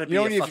there's got to be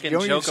You a don't fucking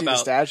even joke see about the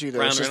statue though.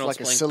 Ryan It's just Reynolds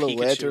like a playing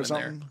silhouette Pikachu or in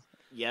something. there.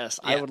 Yes,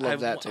 Yeah, I would love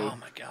that too. Oh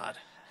my god.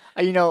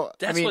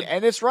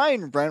 And it's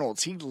Ryan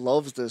Reynolds. He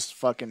loves this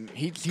fucking.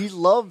 He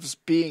loves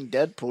being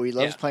Deadpool. He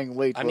loves playing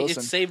Wade Wilson. I mean,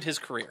 it saved his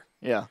career.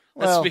 Yeah.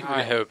 Well,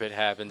 I hope it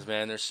happens,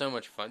 man. There's so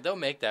much fun. They'll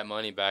make that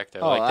money back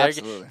though. Oh, like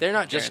absolutely. they're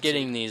not just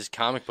getting these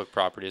comic book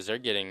properties. They're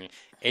getting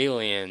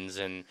Aliens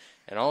and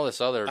all this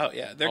other. Oh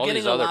yeah, they're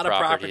getting a lot of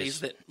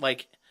properties that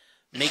like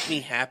make me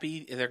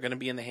happy. They're going to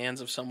be in the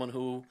hands of someone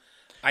who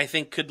I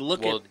think could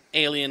look at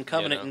Alien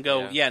Covenant and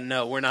go, "Yeah,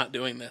 no, we're not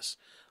doing this.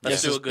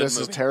 Let's do a good movie." This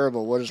is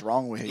terrible. What is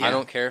wrong with you? I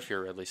don't care if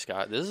you're Ridley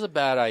Scott. This is a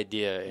bad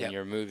idea, and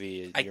your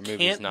movie. Your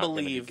movie's not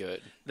going to be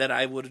good. That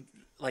I would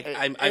like.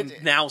 I'm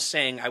now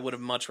saying I would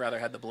have much rather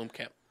had the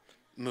Blomkamp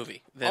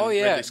movie than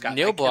Ridley Scott.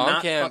 Neil Blomkamp.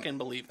 I cannot fucking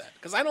believe that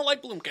because I don't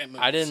like Blomkamp movies.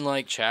 I didn't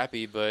like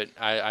Chappie, but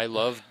I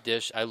loved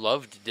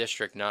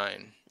District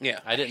 9. Yeah,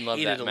 I didn't love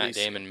that Matt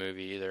Damon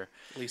movie either.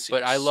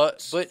 But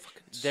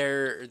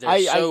they're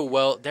so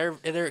well.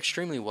 They're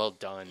extremely well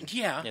done.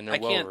 Yeah, and they're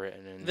well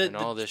written and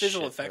all this. The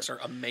visual shit, effects are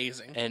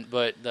amazing. I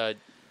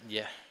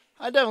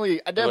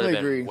definitely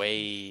agree. Been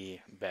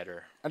way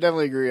better. I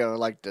definitely agree. I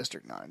like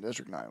District 9.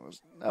 District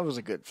 9 was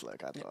a good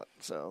flick, I thought.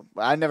 So,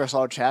 but I never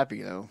saw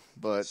Chappie though.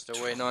 But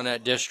still waiting on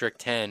that District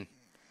 10.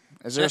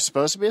 Is there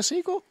supposed to be a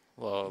sequel?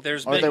 Well,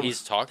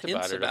 he's talked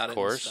about it, of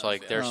course. Stuff,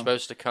 like they're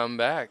supposed to come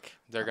back.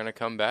 They're going to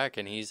come back,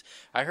 and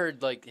I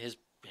heard like his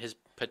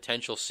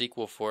potential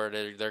sequel for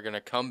it. They're going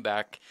to come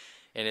back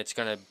and it's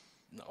gonna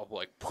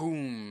like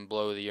boom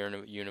blow the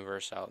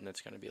universe out, and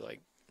it's gonna be like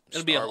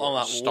it'll be an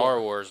all-out Star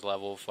Wars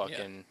level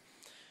fucking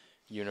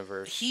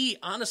universe. He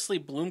honestly,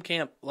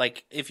 Blomkamp,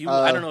 like if you,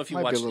 I don't know if you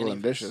watched any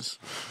ambitious.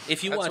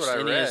 If you watched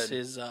any of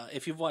his,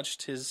 if you've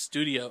watched his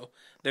studio,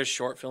 there's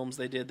short films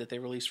they did that they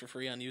released for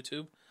free on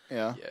YouTube.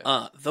 Yeah.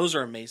 Those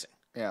are amazing.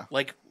 Yeah.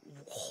 Like,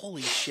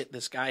 holy shit,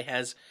 this guy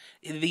has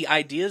the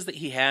ideas that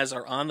he has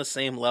are on the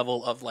same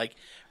level of like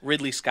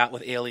Ridley Scott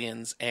with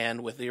Aliens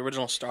and with the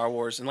original Star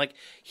Wars, and like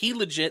he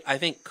legit, I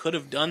think, could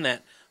have done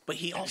that, but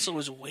he also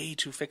is way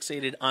too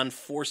fixated on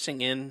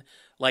forcing in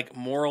like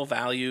moral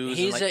values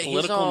and like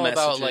political he's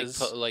all messages.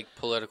 about like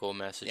political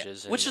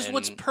messages, which is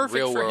what's and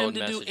perfect for him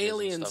to do messages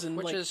Aliens and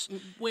which like is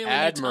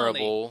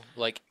admirable.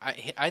 Like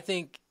I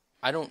think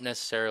I don't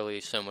necessarily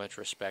so much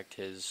respect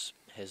his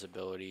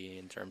ability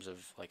in terms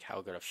of like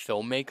how good a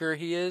filmmaker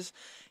he is.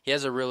 He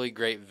has a really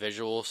great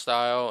visual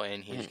style,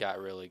 and he's got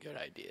really good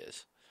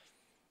ideas.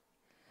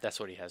 That's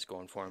what he has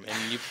going for him.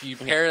 And you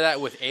pair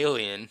that with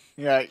Alien.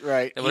 Yeah,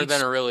 right. It would have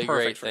been a really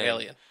great for thing.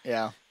 Alien.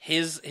 Yeah.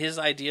 His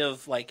idea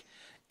of like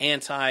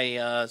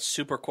anti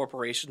super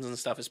corporations and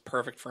stuff is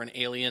perfect for an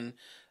alien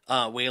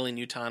whaling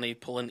Yutani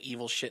pulling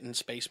evil shit in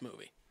space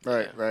movie.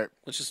 Right, right.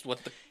 Which is what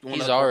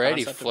he's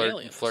already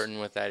flirting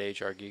with that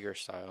H.R. Giger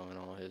style and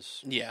all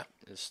his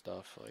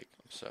stuff. Like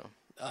so.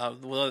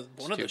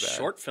 One of the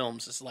short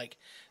films is like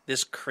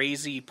this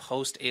crazy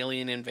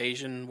post-alien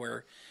invasion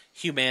where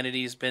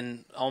humanity's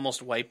been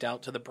almost wiped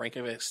out to the brink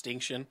of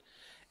extinction,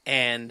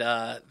 and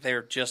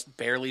they're just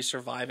barely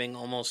surviving,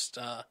 almost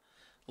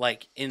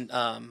like in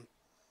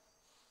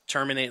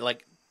Terminator,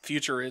 like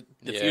future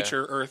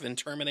Earth in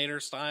Terminator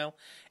style,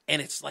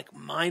 and it's like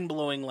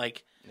mind-blowing,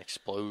 like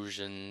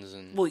explosions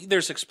and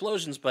there's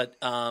explosions, but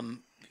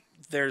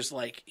there's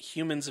like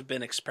humans have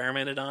been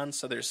experimented on,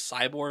 so there's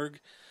cyborg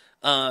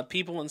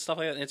people and stuff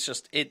like that. And it's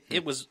just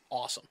it was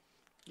awesome.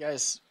 You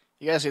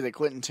guys see that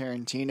Quentin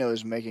Tarantino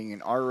is making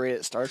an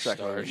R-rated Star Trek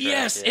movie?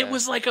 Yes, it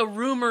was like a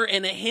rumor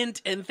and a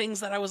hint and things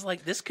that I was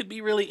like, this could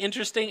be really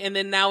interesting. And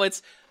then now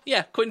it's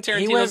Quentin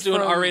Tarantino's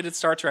doing R-rated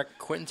Star Trek.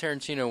 Quentin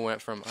Tarantino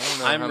went from I don't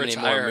know how many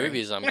more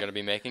movies I'm going to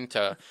be making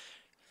to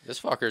this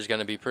fucker's going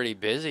to be pretty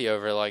busy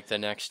over like the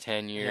next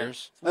 10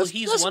 years. Yeah. Well,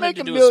 he's wanted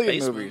to do a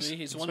space movie.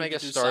 He's wanted to make a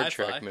Star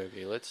Trek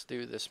movie. Let's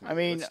do this movie. I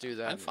mean, let's do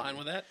that. I'm fine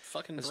with that.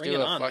 Fucking let's bring do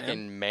it a on,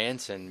 fucking man.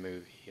 Manson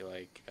movie,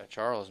 like a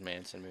Charles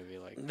Manson movie.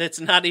 Like that's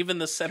not even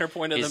the center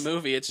point of the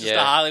movie. It's just a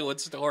Hollywood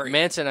story.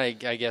 Manson, I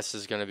guess,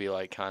 is going to be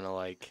like kind of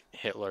like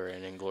Hitler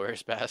and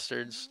Inglourious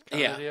Bastards.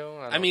 Kind of deal.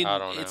 I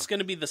don't know. It's going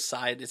to be the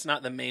side. It's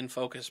not the main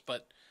focus,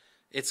 but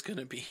it's going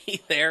to be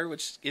there,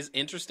 which is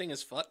interesting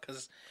as fuck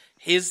because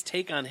his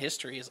take on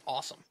history is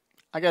awesome.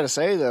 I gotta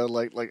say though,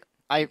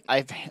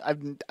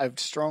 I've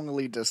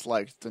strongly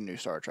disliked the new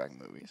Star Trek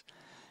movies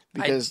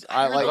because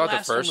I thought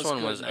the first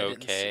one was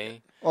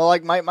okay. Well,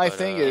 like my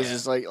thing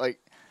is like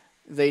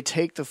they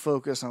take the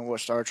focus on what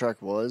Star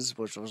Trek was,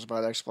 which was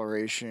about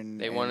exploration.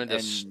 They wanted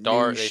to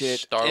Star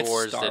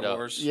Wars it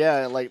up.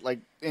 Yeah, like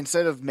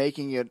instead of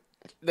making it,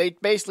 they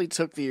basically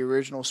took the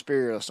original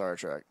spirit of Star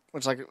Trek,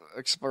 which is like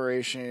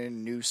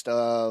exploration, new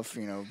stuff,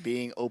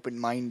 being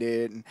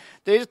open-minded, and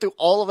they just threw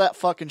all of that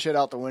fucking shit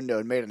out the window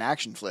and made an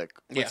action flick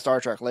with Star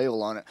Trek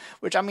label on it.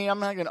 Which I mean, I'm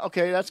not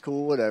gonna that's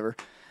cool, whatever.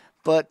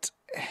 But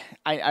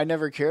I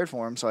never cared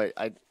for him, so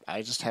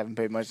I just haven't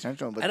paid much attention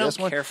to him. But I don't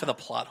care for the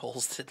plot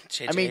holes that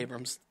J.J.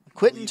 Abrams.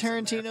 Quentin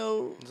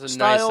Tarantino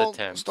style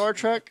Star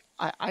Trek,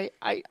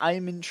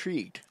 I'm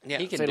intrigued. Yeah,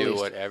 he can do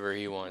whatever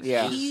he wants.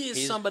 Yeah, he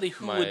is somebody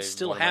who would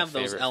still have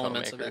those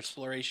elements of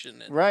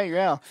exploration. And right,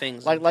 yeah.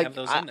 Things like have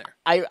those in there.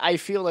 I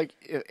feel like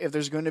if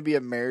there's going to be a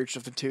marriage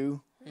of the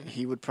two,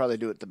 he would probably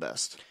do it the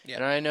best. Yeah.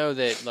 And I know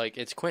that like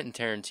it's Quentin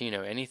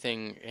Tarantino.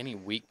 Any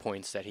weak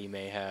points that he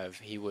may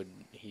have,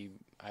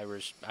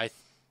 I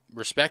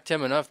respect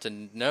him enough to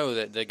know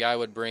that the guy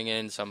would bring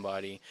in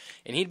somebody,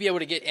 and he'd be able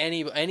to get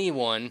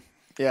anyone.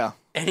 Yeah,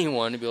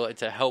 anyone to be able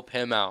to help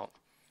him out.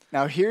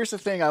 Now, here's the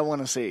thing I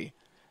want to see: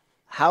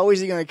 how is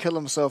he going to kill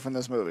himself in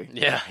this movie?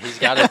 Yeah, he's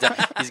got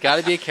to. He's got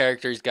to be a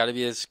character. He's got to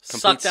be a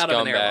complete sucked out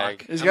scumbag. Of an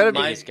airlock. He's got to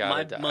be.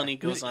 My money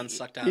goes on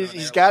sucked out.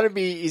 He's got to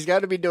be. He's got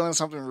to be doing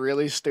something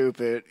really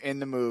stupid in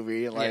the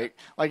movie, like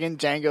in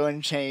Django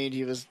Unchained.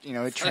 He was,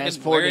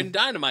 transporting wearing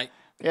dynamite.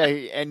 Yeah,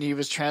 and he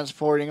was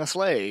transporting a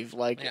slave.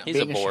 Like he's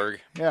a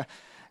Borg. Yeah.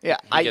 Yeah,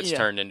 he gets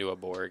turned into a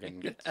Borg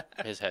and gets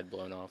his head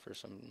blown off or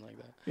something like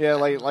that. Yeah,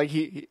 like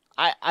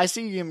I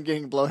see him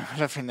getting blown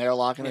out of an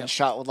airlock and then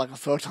shot with like a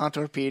photon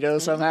torpedo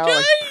somehow.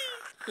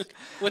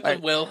 With the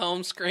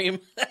Wilhelm scream.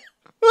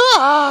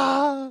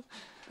 Ah!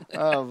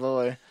 Oh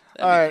boy!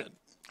 All right.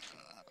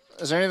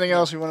 Is there anything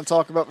else we want to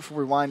talk about before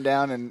we wind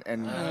down and I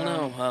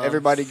don't know.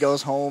 Everybody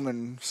goes home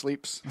and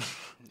sleeps?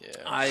 Yeah,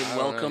 I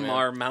welcome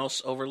our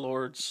mouse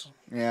overlords.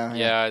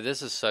 Yeah,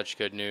 this is such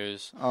good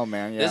news. Oh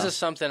man, this is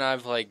something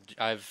I've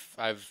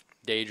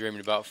daydreamed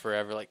about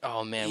forever. Like,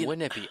 oh man,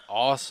 wouldn't it be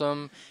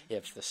awesome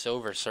if the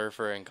Silver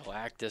Surfer and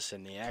Galactus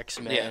and the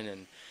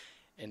X-Men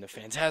And the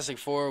Fantastic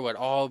Four could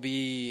all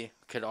be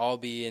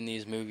in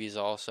these movies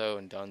also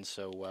and done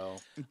so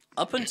well.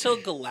 Up until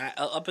the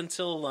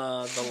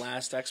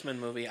last X-Men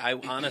movie, I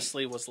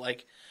honestly was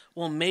like,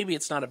 well, maybe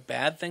it's not a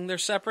bad thing they're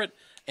separate.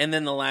 And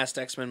then the last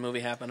X-Men movie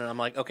happened, and I'm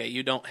like, okay,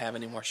 you don't have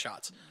any more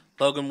shots.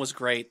 Logan was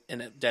great,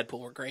 and Deadpool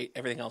were great.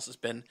 Everything else has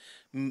been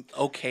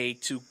okay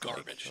to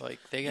garbage. Like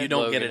they got you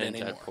don't Logan get it and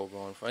anymore. Deadpool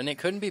going for, and it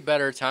couldn't be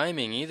better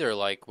timing either.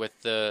 Like with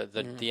the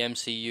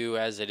MCU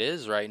as it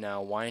is right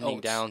now, winding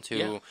down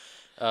to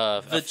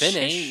a The finish.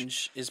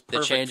 change is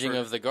perfect. The changing for,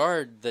 of the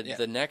guard,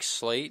 the next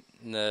slate,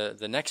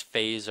 the next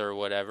phase or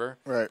whatever.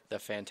 Right. The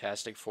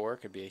Fantastic Four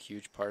could be a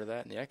huge part of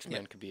that, and the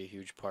X-Men could be a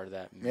huge part of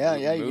that.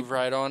 Yeah, Move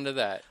right on to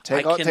that.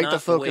 Take the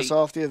cannot focus wait.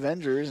 off the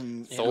Avengers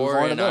and Thor move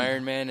on to and them.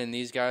 Iron Man and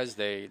these guys,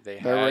 they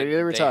ready to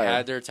retire.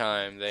 had their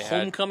time. They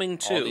Homecoming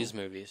had 2. all these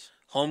movies.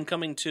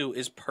 Homecoming 2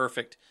 is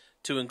perfect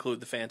to include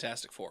the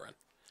Fantastic Four in.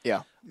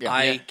 Yeah.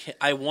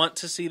 I want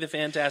to see the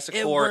Fantastic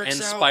It Four works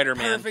and out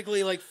Spider-Man.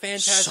 perfectly, like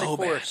Fantastic So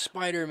Four, bad.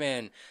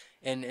 Spider-Man,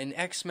 and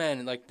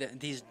X-Men, like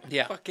these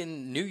Yeah.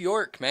 fucking New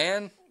York,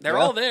 man. They're Yeah.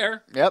 all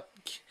there. Yep.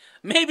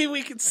 Maybe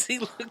we could see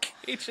Luke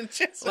Cage and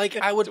Jessica. Like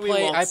I would We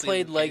play. won't I see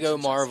played Luke Cage Lego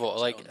and Jessica Marvel.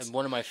 Like Jones.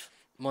 one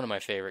of my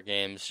favorite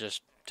games,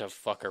 just to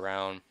fuck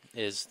around,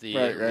 is the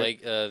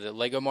Right. The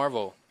Lego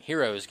Marvel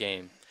Heroes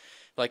game.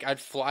 Like I'd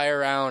fly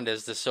around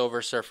as the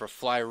Silver Surfer,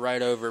 fly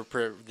right over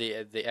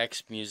the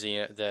X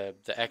museum, the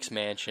X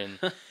mansion,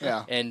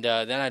 Yeah. and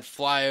then I'd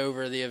fly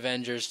over the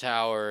Avengers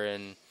Tower,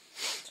 and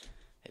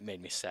it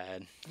made me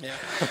sad. Yeah.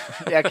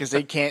 Yeah, because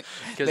they can't.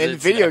 Because In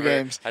video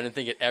games, I didn't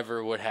think it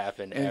ever would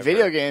happen. in ever.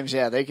 video games,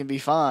 yeah, they can be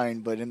fine,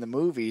 but in the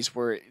movies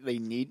where they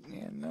need,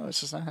 no, it's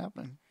just not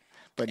happening.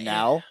 But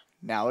now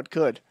it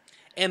could.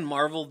 And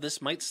Marvel,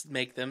 this might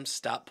make them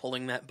stop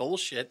pulling that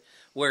bullshit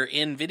where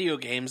in video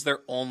games they're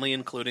only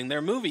including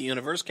their movie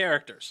universe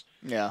characters.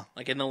 Yeah.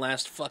 Like in the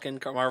last fucking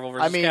Marvel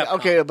vs. I mean, Capcom.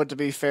 okay, but to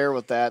be fair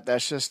with that,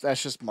 that's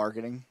just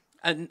marketing.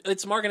 And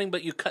it's marketing,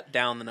 but you cut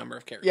down the number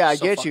of characters. Yeah, I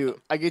So get fuck you.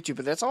 them. I get you,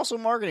 but that's also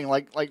marketing.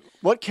 Like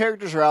what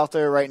characters are out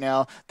there right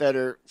now that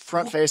are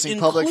front facing,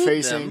 Include public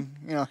facing? them.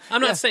 You know,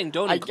 I'm not saying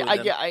don't include them.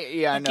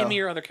 I know. Give me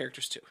your other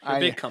characters too. You're a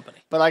big company.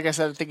 But like I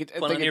said, I think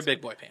Put on your big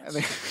boy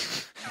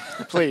pants.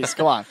 Please,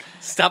 come on.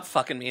 Stop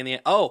fucking me in the...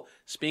 Oh,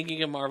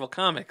 speaking of Marvel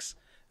Comics,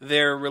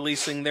 they're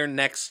releasing their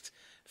next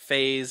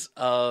phase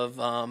of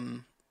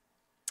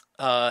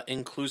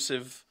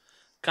inclusive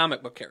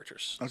comic book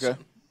characters. Okay.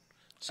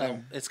 So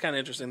it's kind of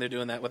interesting they're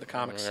doing that with the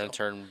comics. We're gonna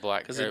still. turn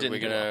black. 'Cause it didn't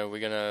do We're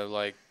gonna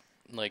like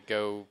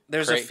go.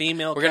 There's a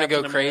female We're gonna go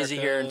Captain crazy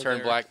America here and turn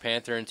there. Black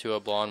Panther into a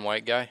blonde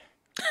white guy.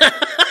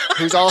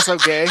 Who's also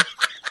gay?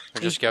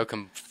 Or just go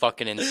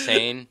fucking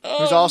insane.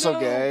 Who's also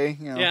gay?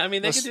 You know, Yeah, I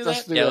mean, they could do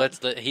that. Yeah,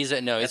 that. he's a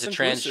That's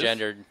inclusive.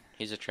 transgendered.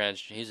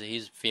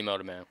 He's female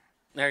to male.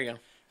 There you go.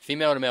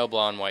 Female to male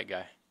blonde white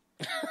guy.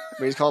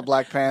 But he's called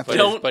Black Panther.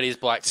 Don't- He's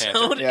Black Panther.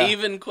 Don't Yeah.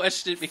 even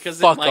question it because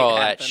Fuck it might all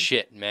happen. that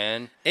shit,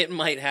 man. It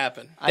might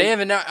happen. They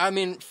haven't. I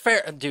mean,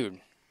 fair, dude.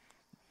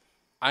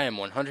 I am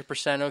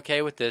 100%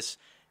 okay with this.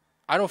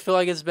 I don't feel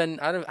like it's been.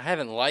 I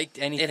haven't liked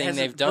anything hasn't-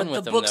 they've done but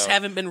with the them. books though.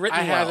 haven't been written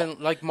I well.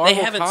 haven't like Marvel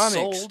They haven't comics.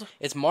 sold.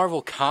 It's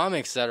Marvel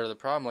comics that are the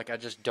problem. Like I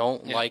just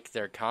don't Yeah. like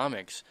their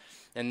comics,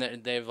 and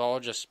they've all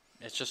just.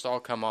 It's just all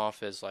come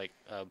off as like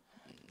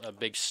a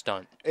big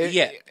stunt.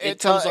 It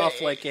comes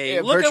off like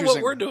a, look at virtue what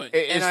signaling. we're doing.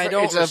 And I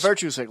don't It's a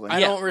virtue signaling. I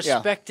Yeah. don't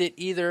respect it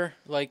either.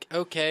 Like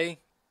okay,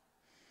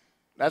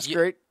 That's you-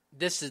 great.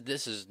 this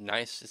is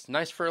nice. It's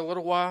nice for a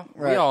little while.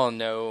 Right. We all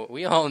know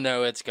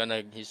he's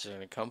gonna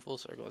come full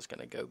circle. It's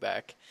gonna go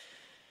back.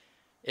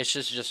 It's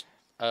just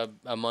a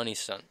money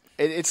stunt.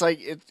 It's like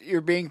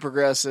you're being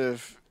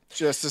progressive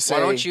just to say.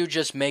 Why don't you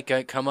just why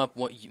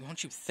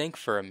don't you think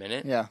for a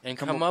minute? Yeah, and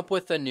come come up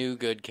with a new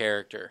good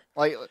character.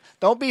 Like,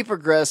 don't be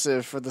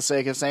progressive for the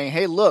sake of saying,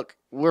 "Hey, look,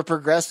 we're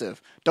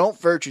progressive." Don't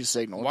virtue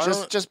signal. Why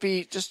don't-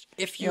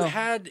 If you know.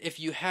 had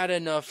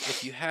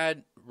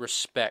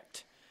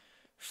respect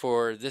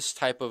for this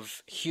type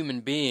of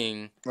human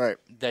being right.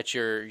 that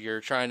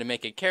you're trying to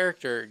make a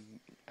character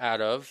out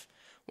of,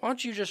 why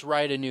don't you just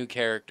write a new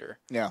character?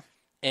 Yeah.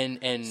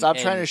 And Stop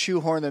trying to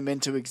shoehorn them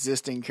into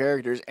existing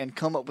characters and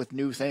come up with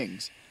new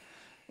things.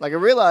 Like I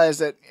realize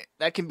that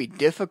can be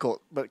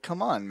difficult, but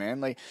come on,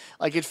 man. Like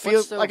it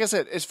feels like I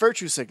said, it's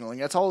virtue signaling.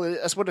 That's all.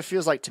 That's what it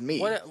feels like to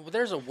me.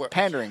 There's a word.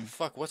 Pandering.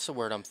 Fuck. What's the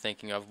word I'm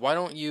thinking of? Why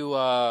don't you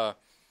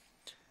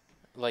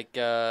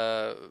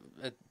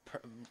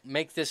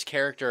make this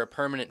character a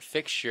permanent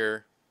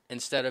fixture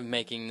instead of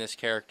making this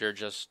character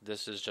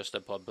this is just a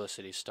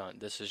publicity stunt.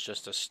 This is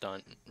just a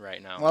stunt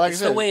right now. Well, like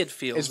It's I said, the way it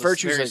feels. It's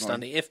virtue very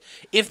signaling. stunning.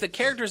 If the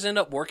characters end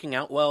up working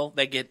out well,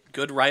 they get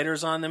good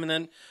writers on them, and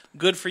then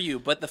good for you.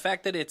 But the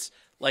fact that it's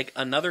like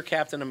another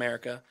Captain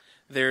America,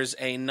 there's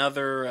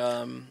another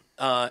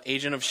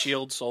Agent of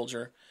S.H.I.E.L.D.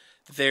 soldier,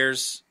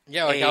 there's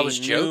I was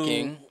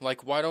joking.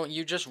 Like, why don't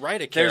you just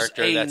write a there's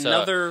character that's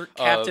another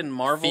Captain a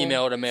Marvel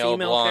female to male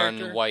blonde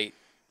character?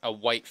 a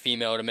white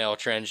female to male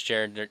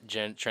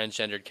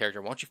transgendered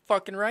character? Why don't you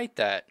fucking write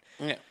that?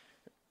 Yeah.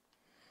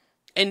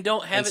 And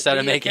don't have instead it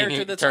of be a making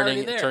character that's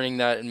already there. turning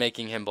that and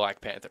making him Black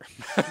Panther.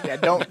 Yeah,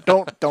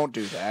 don't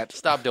do that.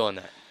 Stop doing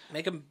that.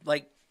 Make him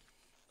like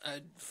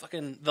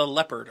fucking the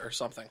Leopard or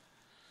something.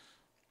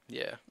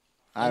 Yeah.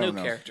 I A don't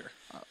new know. character.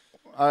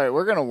 All right,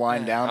 we're gonna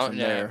wind down from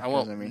Yeah, there. I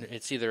won't. 'cause, I mean,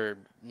 It's either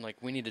like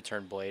we need to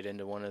turn Blade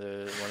into one of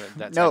that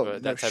type No,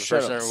 of no, person,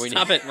 shut up. or we need.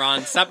 Stop it,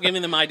 Ron. Stop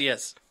giving them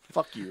ideas.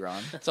 fuck you,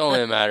 Ron. It's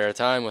only a matter of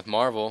time with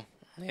Marvel.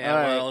 Yeah, All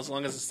right. well, as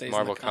long as it stays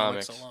Marvel in the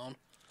comics Comics. alone.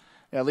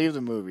 Yeah, leave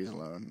the movies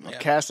alone. Yeah.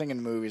 Casting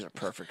in movies are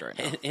perfect right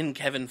now. In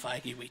Kevin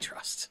Feige, we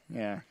trust.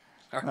 Yeah.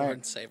 Our Lord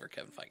and Savior,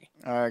 Kevin Feige.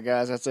 All right,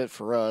 guys, that's it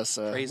for us.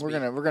 Praise We're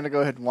be. gonna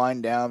go ahead and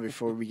wind down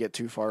before we get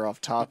too far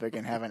off topic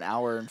and have an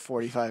hour and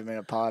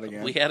 45-minute pod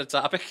again. We had a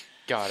topic.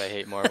 God, I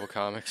hate Marvel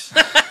comics.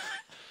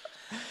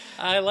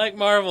 I like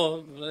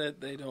Marvel,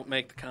 but they don't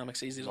make the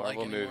comics easy to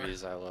Marvel like anymore.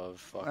 movies, I love.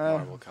 Fuck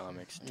Marvel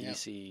comics.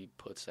 DC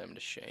puts them to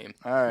shame.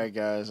 All right,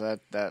 guys. All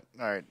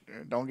right.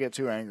 Don't get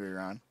too angry,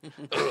 Ron. You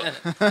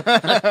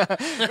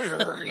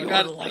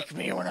gotta like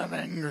me when I'm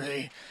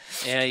angry.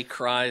 Yeah, he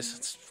cries.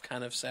 It's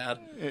kind of sad.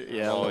 Yeah, I'm a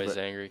little always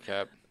bit. angry,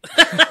 Cap.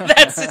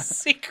 That's his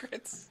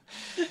secrets.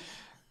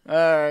 All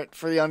right,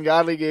 for the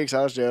Ungodly Geeks,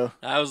 I was Joe.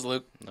 I was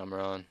Luke. I'm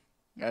Ron.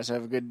 Guys,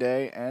 have a good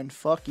day and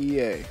fuck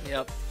EA.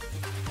 Yep.